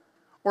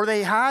 or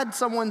they had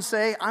someone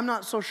say, I'm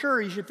not so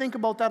sure, you should think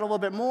about that a little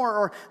bit more,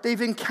 or they've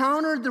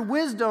encountered the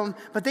wisdom,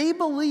 but they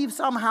believe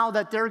somehow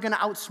that they're going to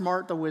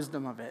outsmart the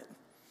wisdom of it.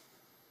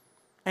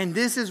 And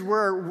this is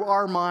where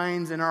our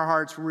minds and our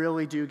hearts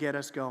really do get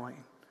us going.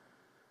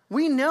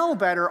 We know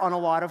better on a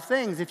lot of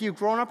things. If you've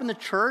grown up in the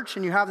church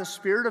and you have the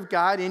Spirit of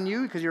God in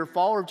you because you're a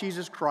follower of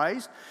Jesus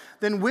Christ,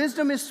 then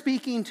wisdom is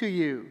speaking to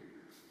you.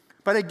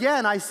 But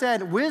again, I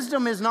said,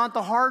 wisdom is not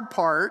the hard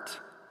part.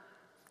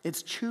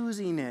 It's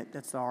choosing it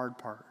that's the hard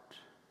part.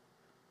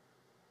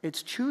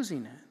 It's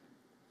choosing it.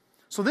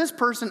 So this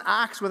person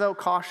acts without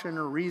caution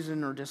or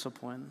reason or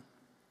discipline.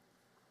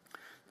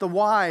 The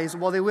wise,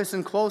 they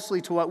listen closely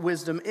to what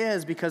wisdom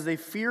is because they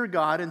fear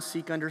God and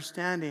seek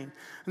understanding.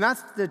 And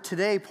that's the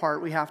today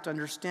part we have to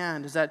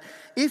understand, is that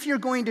if you're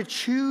going to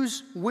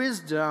choose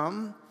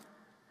wisdom,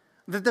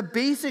 That the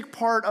basic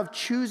part of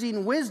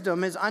choosing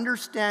wisdom is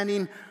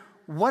understanding,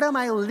 what am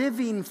I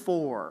living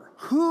for?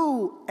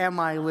 Who am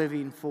I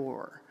living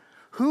for?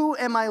 Who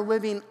am I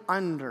living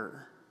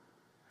under?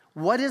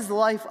 What is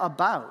life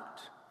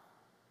about?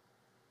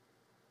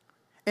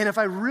 And if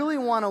I really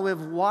want to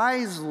live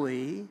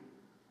wisely,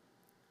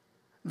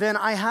 then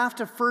I have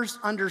to first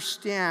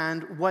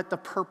understand what the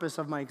purpose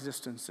of my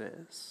existence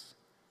is.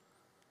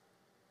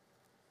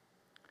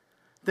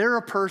 They're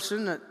a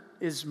person that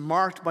is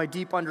marked by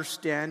deep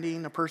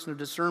understanding, a person of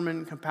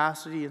discernment,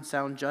 capacity, and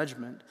sound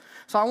judgment.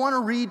 So I want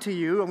to read to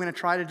you, I'm going to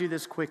try to do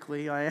this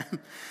quickly. I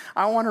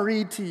want to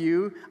read to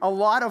you a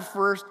lot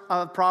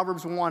of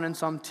Proverbs 1 and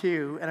some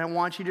 2, and I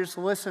want you to just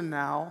listen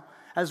now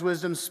as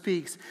wisdom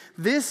speaks.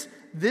 This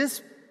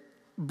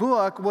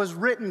book was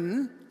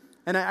written,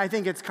 and I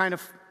think it's kind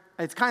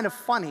of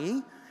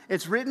funny.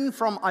 It's written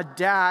from a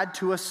dad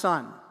to a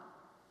son.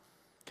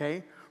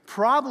 Okay?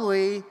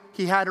 Probably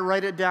he had to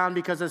write it down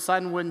because his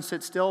son wouldn't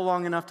sit still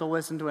long enough to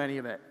listen to any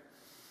of it.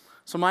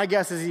 So my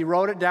guess is he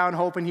wrote it down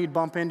hoping he'd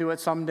bump into it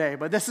someday.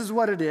 But this is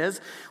what it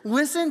is.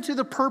 Listen to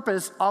the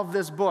purpose of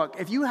this book.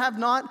 If you have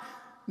not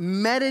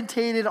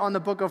meditated on the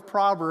book of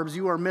Proverbs,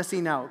 you are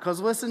missing out. Because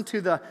listen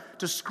to the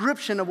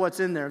description of what's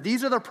in there.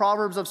 These are the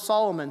Proverbs of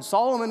Solomon.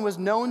 Solomon was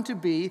known to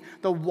be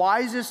the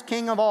wisest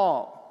king of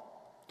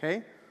all.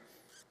 Okay?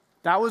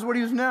 That was what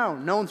he was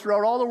known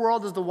throughout all the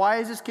world as the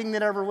wisest king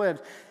that ever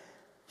lived.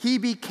 He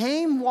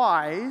became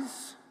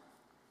wise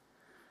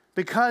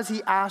because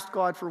he asked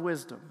God for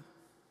wisdom.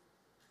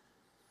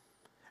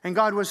 And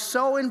God was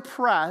so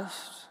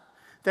impressed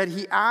that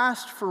he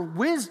asked for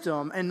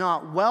wisdom and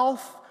not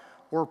wealth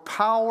or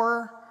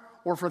power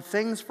or for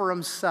things for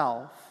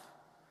himself,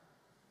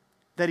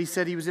 that he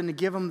said he was going to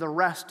give him the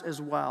rest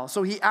as well.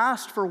 So he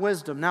asked for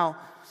wisdom. Now,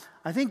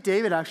 I think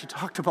David actually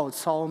talked about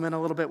Solomon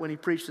a little bit when he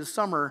preached this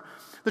summer.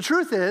 The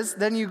truth is,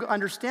 then you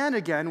understand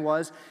again,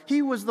 was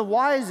he was the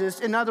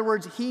wisest. In other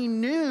words, he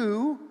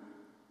knew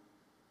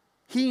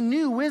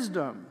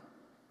wisdom,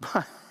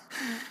 but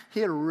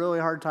he had a really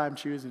hard time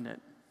choosing it.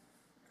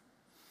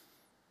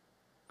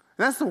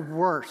 And that's the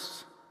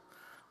worst.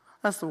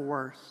 That's the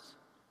worst.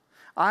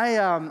 I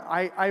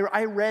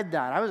read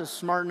that. I was a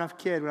smart enough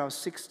kid when I was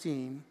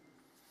 16.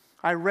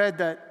 I read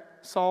that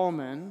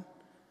Solomon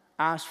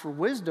asked for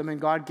wisdom and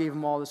God gave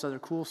him all this other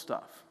cool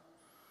stuff.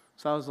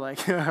 So I was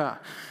like,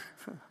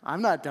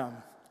 I'm not dumb.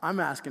 I'm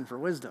asking for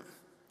wisdom.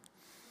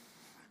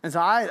 And so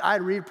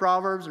I'd read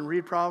Proverbs and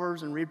read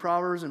Proverbs and read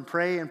Proverbs and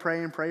pray and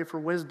pray and pray for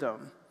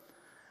wisdom.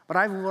 But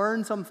I've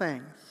learned some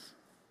things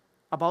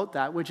about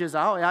that, which is,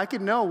 I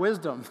could know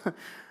wisdom,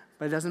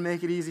 but it doesn't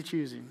make it easy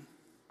choosing.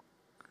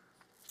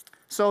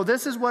 So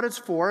this is what it's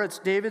for. It's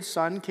David's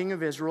son, king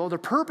of Israel. The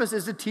purpose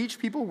is to teach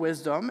people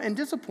wisdom and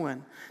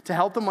discipline, to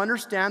help them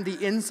understand the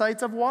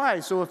insights of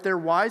wise. So if they're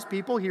wise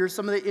people, here's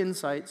some of the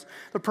insights.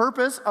 The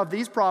purpose of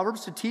these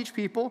Proverbs to teach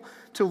people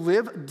to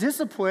live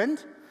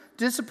disciplined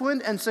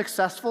and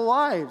successful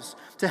lives,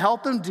 to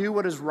help them do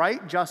what is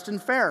right, just,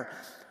 and fair.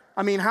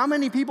 I mean, how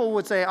many people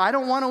would say, I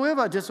don't want to live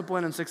a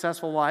disciplined and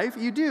successful life?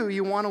 You do.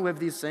 You want to live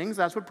these things.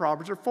 That's what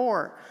Proverbs are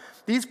for.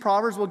 These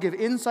Proverbs will give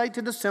insight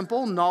to the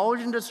simple,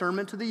 knowledge and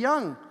discernment to the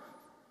young.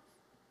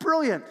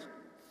 Brilliant.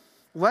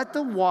 Let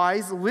the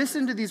wise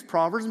listen to these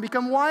Proverbs and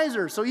become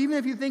wiser. So even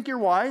if you think you're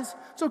wise,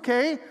 it's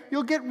okay.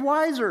 You'll get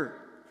wiser.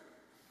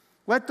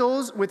 Let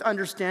those with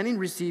understanding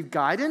receive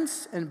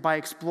guidance, and by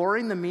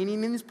exploring the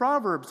meaning in these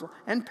Proverbs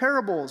and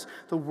parables,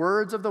 the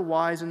words of the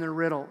wise and their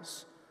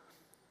riddles.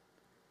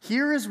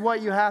 Here is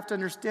what you have to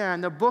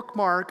understand. The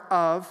bookmark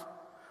of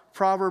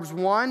Proverbs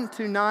 1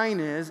 to 9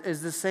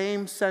 is the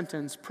same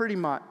sentence, pretty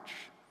much.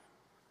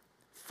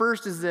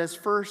 First is this,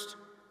 Proverbs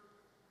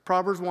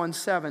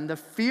 1:7. The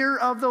fear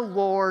of the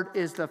Lord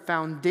is the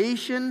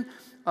foundation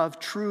of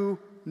true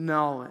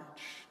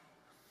knowledge,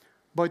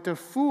 but the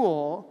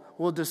fool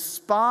will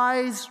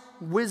despise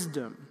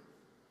wisdom.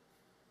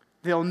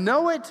 They'll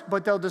know it,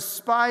 but they'll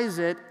despise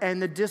it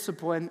and the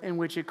discipline in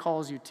which it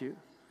calls you to.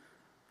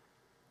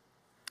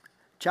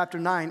 Chapter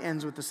 9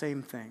 ends with the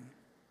same thing.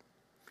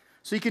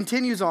 So he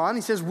continues on.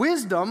 He says,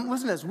 wisdom,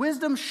 listen to this,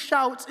 wisdom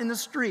shouts in the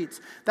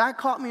streets. That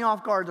caught me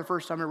off guard the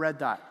first time I read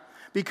that.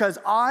 Because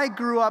I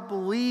grew up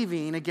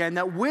believing, again,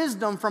 that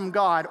wisdom from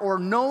God or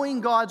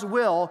knowing God's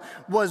will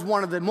was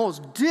one of the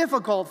most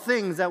difficult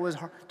things that was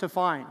to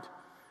find.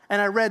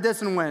 And I read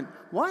this and went,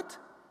 what?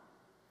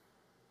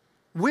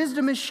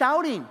 Wisdom is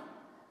shouting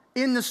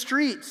in the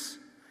streets,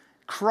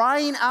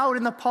 crying out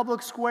in the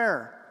public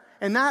square.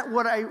 And that,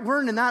 what I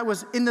learned in that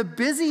was in the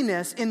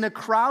busyness, in the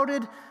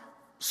crowded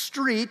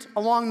street,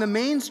 along the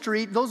main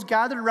street, those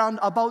gathered around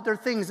about their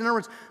things. In other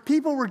words,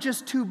 people were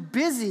just too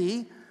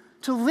busy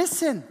to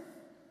listen.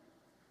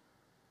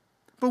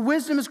 But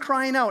wisdom is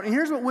crying out. And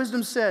here's what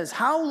wisdom says.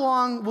 How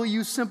long will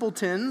you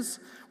simpletons,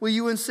 will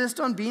you insist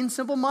on being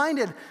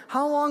simple-minded?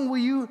 How long will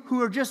you,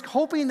 who are just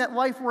hoping that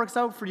life works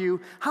out for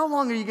you, how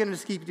long are you going to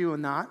just keep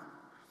doing that?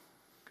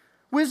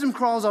 Wisdom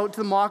crawls out to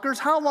the mockers.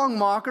 How long,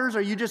 mockers,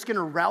 are you just going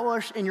to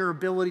relish in your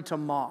ability to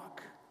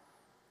mock?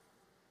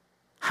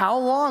 How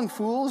long,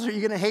 fools, are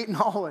you going to hate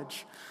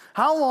knowledge?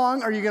 How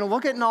long are you going to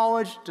look at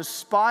knowledge,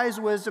 despise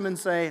wisdom, and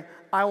say,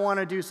 I want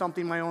to do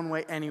something my own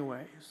way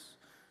anyways?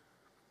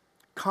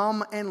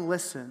 Come and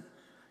listen.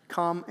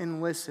 Come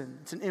and listen.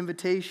 It's an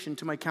invitation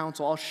to my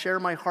counsel. I'll share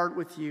my heart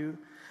with you,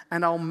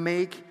 and I'll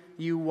make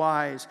you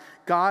wise.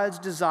 God's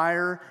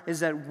desire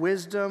is that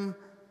wisdom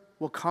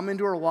will come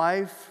into our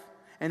life,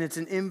 and it's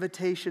an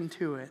invitation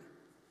to it.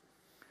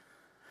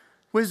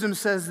 Wisdom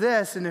says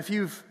this, and if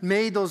you've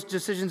made those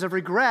decisions of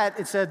regret,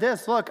 it said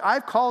this: look,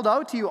 I've called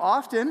out to you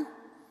often.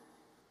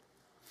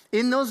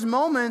 In those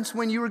moments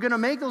when you were going to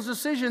make those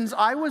decisions,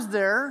 I was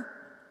there.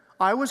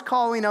 I was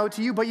calling out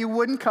to you, but you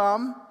wouldn't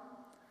come.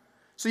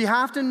 So you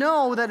have to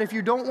know that if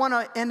you don't want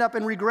to end up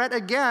in regret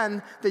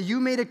again, that you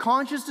made a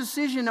conscious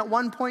decision at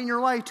one point in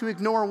your life to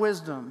ignore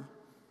wisdom.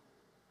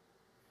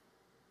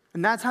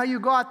 And that's how you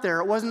got there.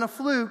 It wasn't a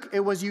fluke. It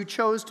was you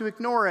chose to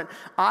ignore it.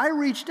 I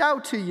reached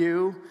out to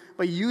you,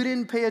 but you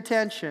didn't pay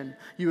attention.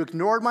 You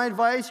ignored my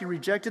advice. You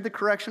rejected the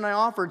correction I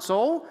offered.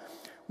 So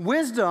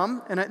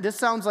wisdom, and this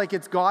sounds like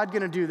it's God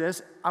going to do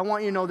this. I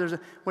want you to know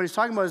what he's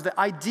talking about is the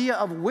idea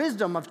of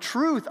wisdom, of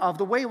truth, of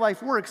the way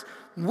life works.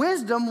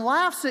 Wisdom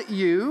laughs at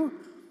you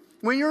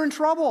when you're in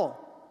trouble.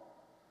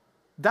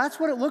 That's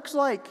what it looks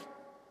like.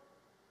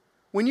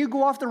 When you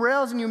go off the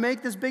rails and you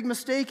make this big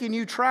mistake and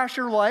you trash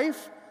your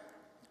life,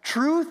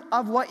 truth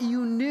of what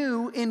you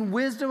knew in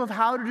wisdom of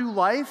how to do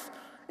life,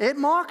 it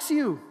mocks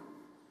you.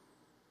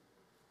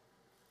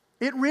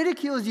 It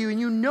ridicules you, and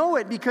you know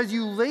it because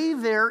you lay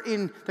there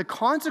in the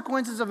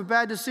consequences of a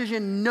bad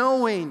decision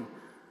knowing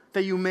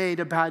that you made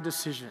a bad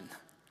decision.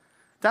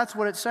 That's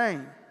what it's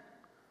saying.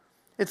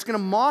 It's going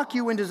to mock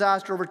you when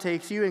disaster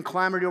overtakes you and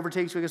calamity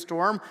overtakes you like a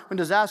storm, when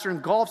disaster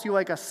engulfs you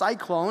like a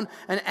cyclone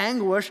and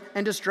anguish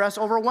and distress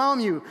overwhelm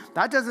you.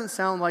 That doesn't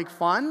sound like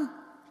fun,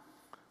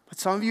 but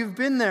some of you have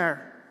been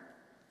there.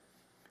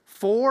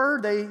 For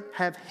they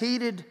have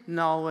hated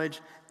knowledge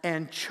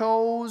and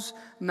chose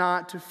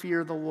not to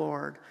fear the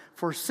Lord.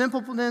 For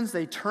simpletons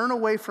they turn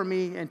away from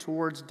me and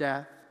towards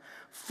death.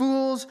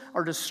 Fools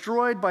are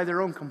destroyed by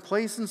their own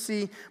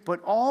complacency,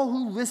 but all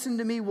who listen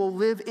to me will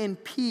live in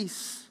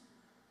peace,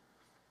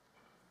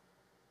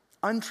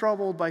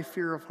 untroubled by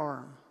fear of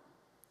harm.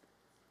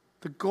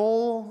 The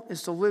goal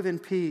is to live in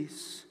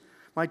peace.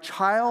 My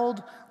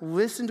child,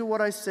 listen to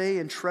what I say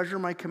and treasure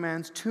my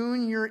commands.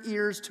 Tune your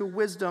ears to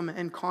wisdom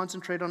and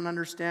concentrate on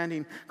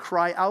understanding.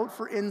 Cry out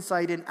for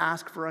insight and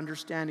ask for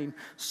understanding.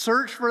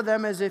 Search for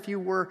them as if you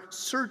were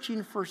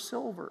searching for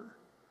silver.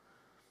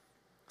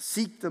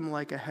 Seek them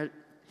like a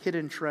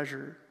hidden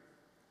treasure.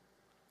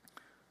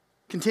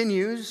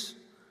 Continues,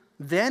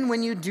 then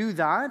when you do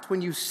that,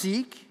 when you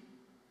seek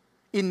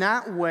in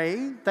that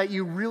way that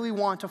you really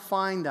want to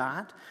find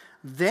that,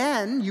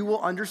 then you will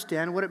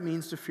understand what it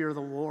means to fear the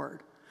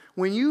Lord.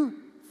 When you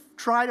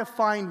try to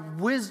find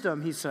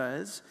wisdom, he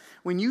says,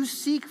 when you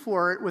seek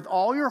for it with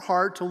all your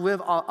heart to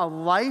live a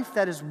life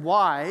that is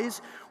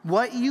wise,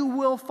 what you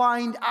will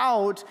find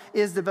out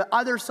is the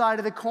other side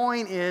of the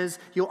coin is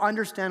you'll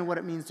understand what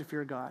it means to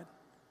fear God.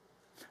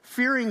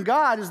 Fearing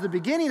God is the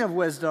beginning of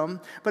wisdom,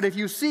 but if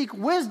you seek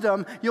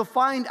wisdom, you'll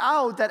find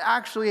out that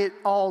actually it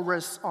all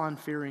rests on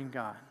fearing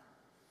God.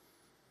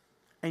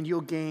 And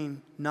you'll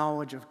gain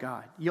knowledge of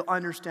God. You'll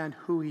understand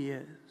who he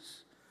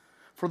is.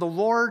 For the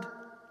Lord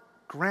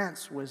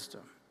grants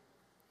wisdom.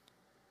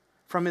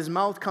 From his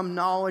mouth come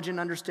knowledge and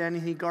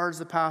understanding. He guards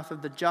the path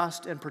of the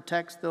just and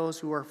protects those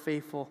who are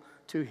faithful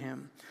to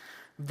him.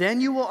 Then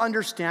you will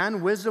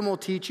understand. Wisdom will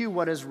teach you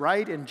what is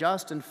right and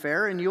just and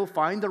fair, and you'll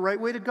find the right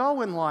way to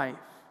go in life.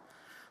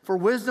 For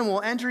wisdom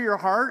will enter your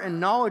heart, and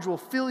knowledge will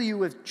fill you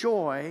with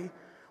joy.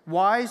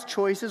 Wise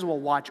choices will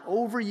watch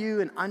over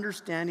you, and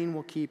understanding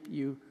will keep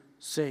you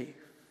safe.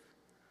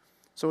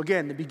 So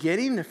again, the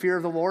beginning, the fear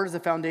of the Lord is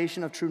the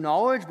foundation of true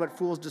knowledge, but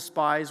fools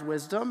despise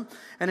wisdom.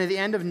 And at the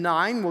end of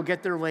 9, we'll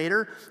get there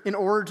later, in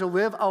order to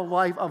live a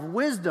life of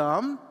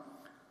wisdom,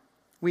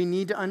 we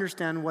need to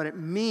understand what it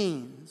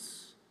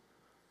means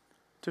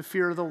to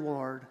fear the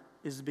Lord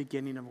is the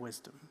beginning of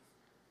wisdom.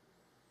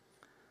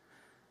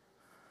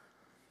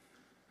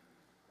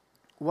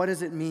 What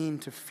does it mean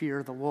to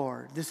fear the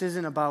Lord? This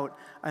isn't about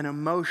an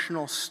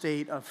emotional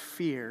state of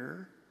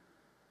fear.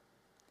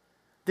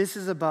 This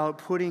is about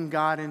putting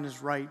God in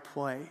his right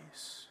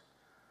place.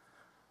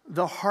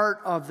 The heart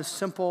of the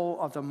simple,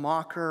 of the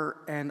mocker,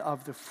 and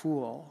of the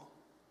fool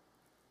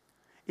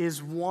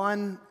is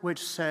one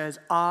which says,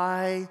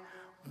 I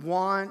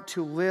want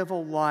to live a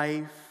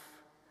life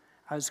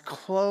as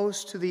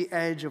close to the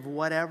edge of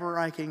whatever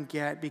I can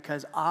get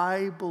because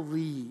I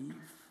believe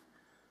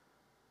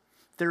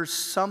there's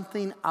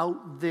something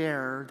out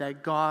there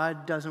that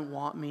God doesn't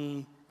want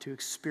me to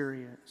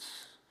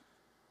experience.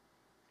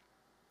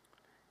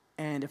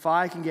 And if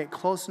I can get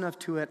close enough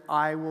to it,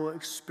 I will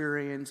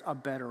experience a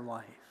better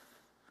life.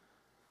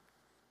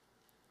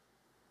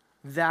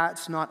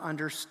 That's not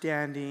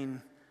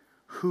understanding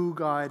who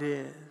God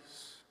is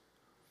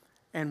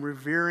and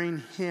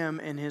revering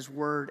him and his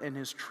word and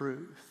his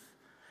truth.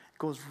 It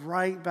goes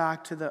right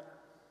back to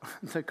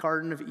the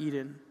Garden of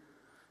Eden.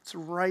 It's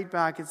right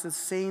back. It's the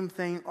same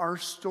thing. Our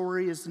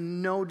story is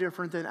no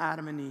different than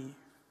Adam and Eve.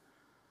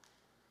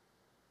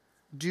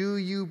 Do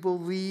you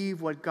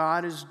believe what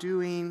God is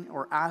doing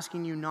or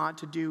asking you not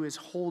to do is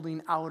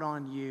holding out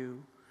on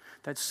you,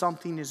 that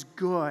something is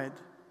good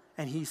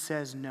and he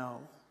says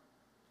no?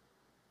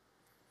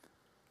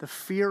 The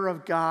fear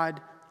of God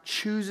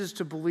chooses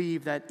to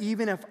believe that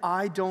even if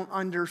I don't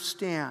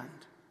understand,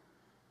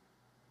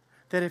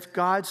 that if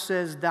God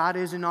says that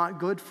is not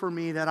good for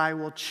me, that I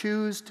will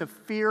choose to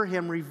fear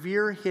him,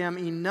 revere him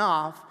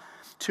enough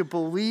to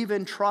believe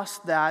and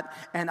trust that,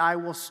 and I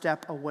will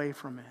step away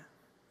from it.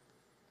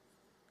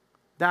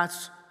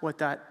 That's what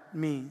that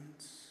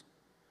means.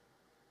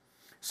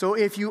 So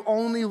if you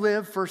only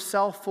live for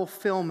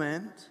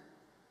self-fulfillment,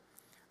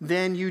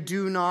 then you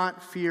do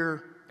not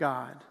fear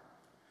God,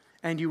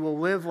 and you will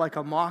live like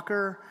a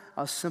mocker,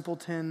 a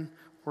simpleton,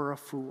 or a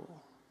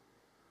fool.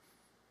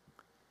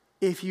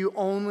 If you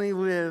only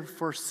live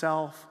for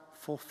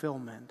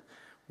self-fulfillment,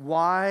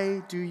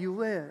 why do you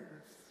live?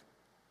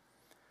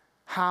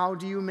 How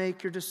do you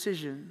make your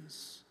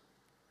decisions?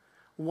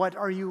 What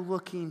are you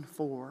looking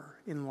for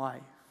in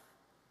life?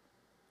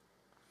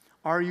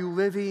 Are you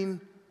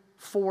living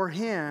for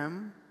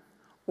him,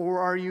 or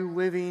are you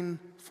living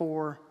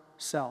for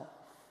self?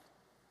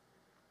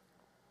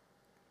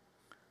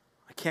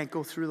 I can't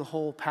go through the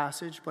whole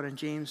passage, but in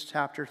James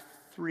chapter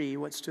 3,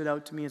 what stood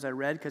out to me as I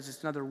read, because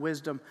it's another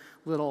wisdom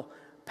little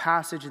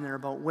passage in there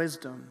about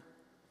wisdom.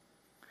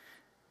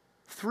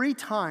 3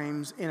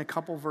 times in a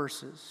couple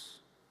verses,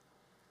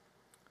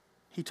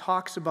 he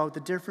talks about the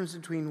difference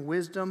between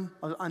wisdom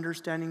of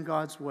understanding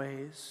God's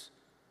ways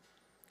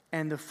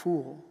and the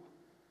fool.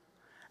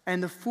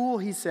 And the fool,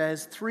 he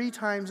says, 3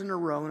 times in a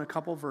row in a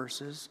couple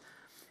verses,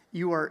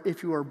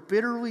 if you are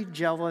bitterly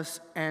jealous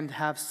and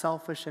have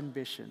selfish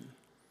ambition.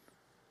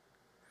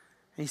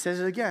 And he says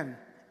it again,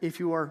 if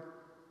you are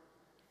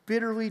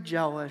bitterly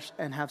jealous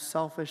and have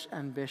selfish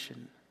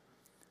ambition,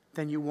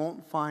 then you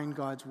won't find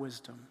God's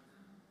wisdom.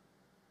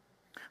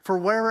 For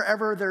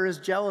wherever there is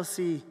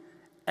jealousy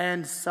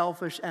and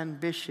selfish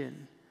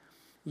ambition,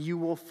 you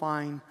will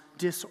find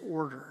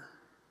disorder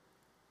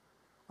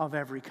of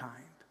every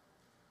kind.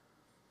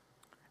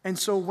 And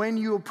so when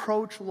you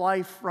approach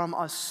life from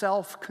a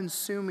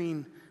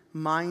self-consuming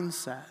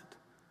mindset,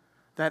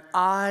 that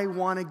I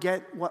want to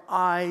get what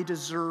I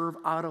deserve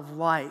out of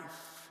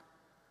life,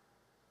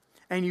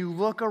 and you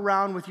look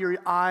around with your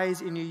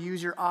eyes and you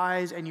use your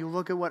eyes and you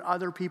look at what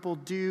other people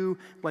do,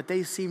 what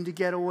they seem to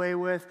get away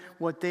with,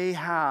 what they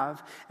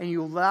have, and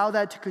you allow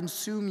that to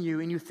consume you,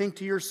 and you think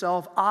to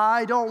yourself,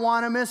 I don't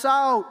want to miss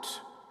out,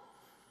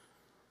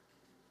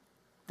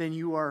 then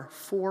you are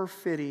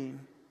forfeiting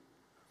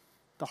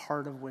the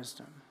heart of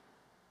wisdom.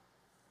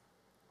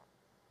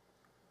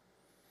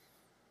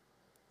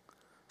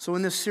 So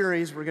in this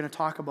series, we're going to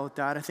talk about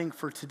that. I think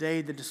for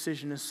today, the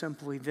decision is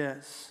simply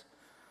this.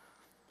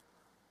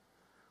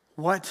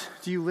 What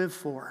do you live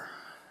for?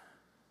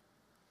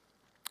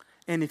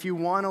 And if you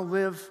want to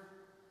live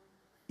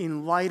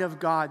in light of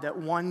God, that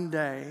one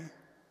day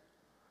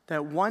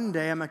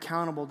I'm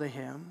accountable to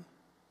him,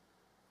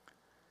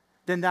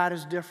 then that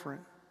is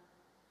different.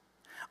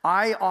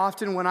 I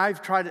often, when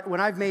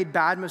I've made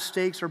bad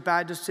mistakes or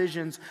bad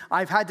decisions,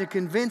 I've had to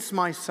convince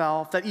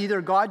myself that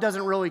either God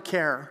doesn't really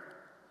care.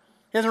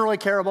 He doesn't really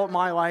care about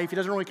my life. He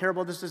doesn't really care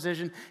about this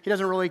decision. He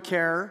doesn't really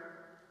care.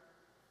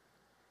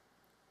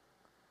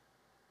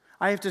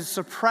 I have to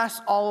suppress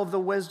all of the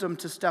wisdom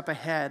to step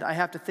ahead. I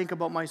have to think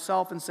about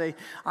myself and say,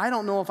 I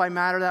don't know if I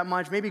matter that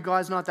much. Maybe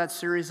God's not that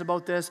serious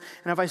about this.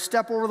 And if I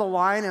step over the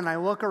line and I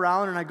look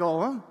around and I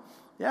go, oh,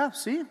 yeah,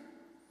 see,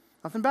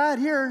 nothing bad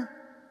here.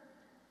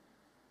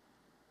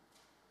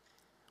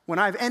 When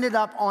I've ended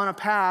up on a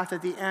path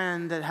at the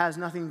end that has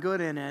nothing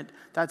good in it,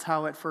 that's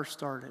how it first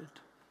started.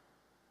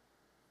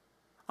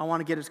 I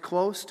want to get as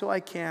close to I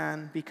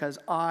can because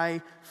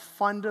I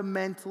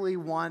fundamentally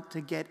want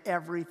to get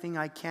everything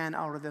I can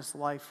out of this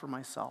life for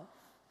myself.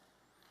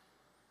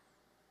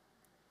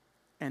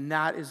 And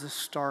that is the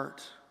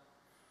start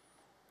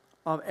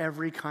of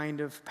every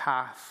kind of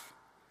path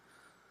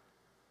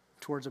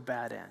towards a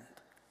bad end.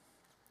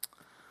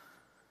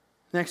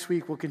 Next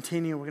week, we'll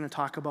continue. We're going to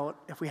talk about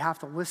if we have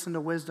to listen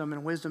to wisdom,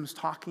 and wisdom's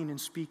talking and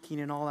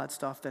speaking and all that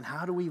stuff, then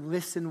how do we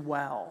listen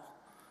well?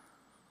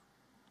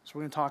 So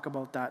we're going to talk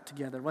about that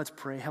together. Let's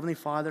pray. Heavenly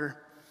Father,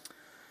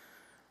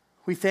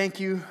 we thank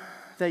you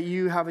that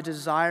you have a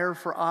desire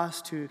for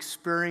us to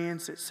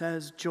experience, it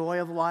says,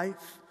 joy of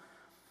life,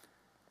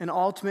 and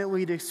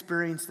ultimately to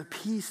experience the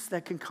peace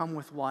that can come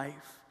with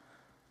life.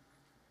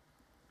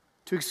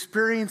 To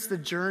experience the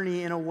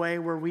journey in a way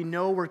where we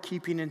know we're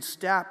keeping in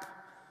step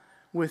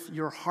with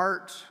your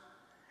heart.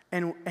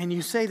 And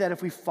you say that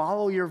if we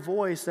follow your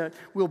voice, that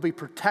we'll be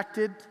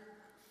protected,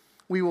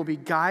 we will be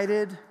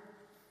guided,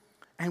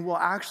 and we'll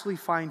actually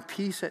find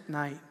peace at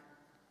night.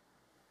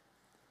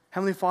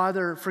 Heavenly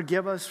Father,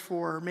 forgive us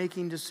for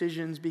making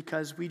decisions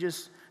because we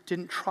just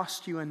didn't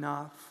trust you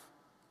enough,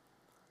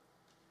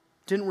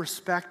 didn't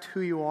respect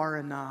who you are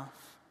enough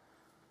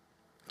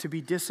to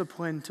be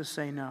disciplined to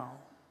say no.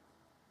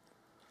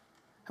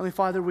 Heavenly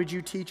Father, would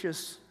you teach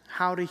us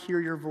how to hear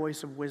your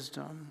voice of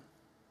wisdom,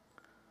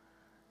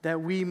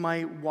 that we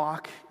might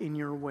walk in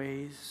your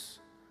ways,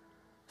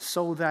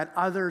 so that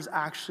others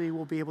actually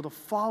will be able to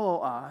follow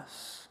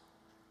us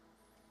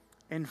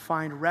and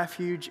find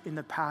refuge in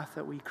the path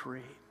that we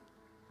create.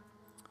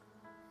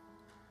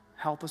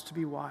 Help us to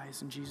be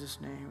wise. In Jesus'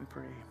 name we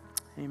pray.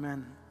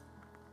 Amen.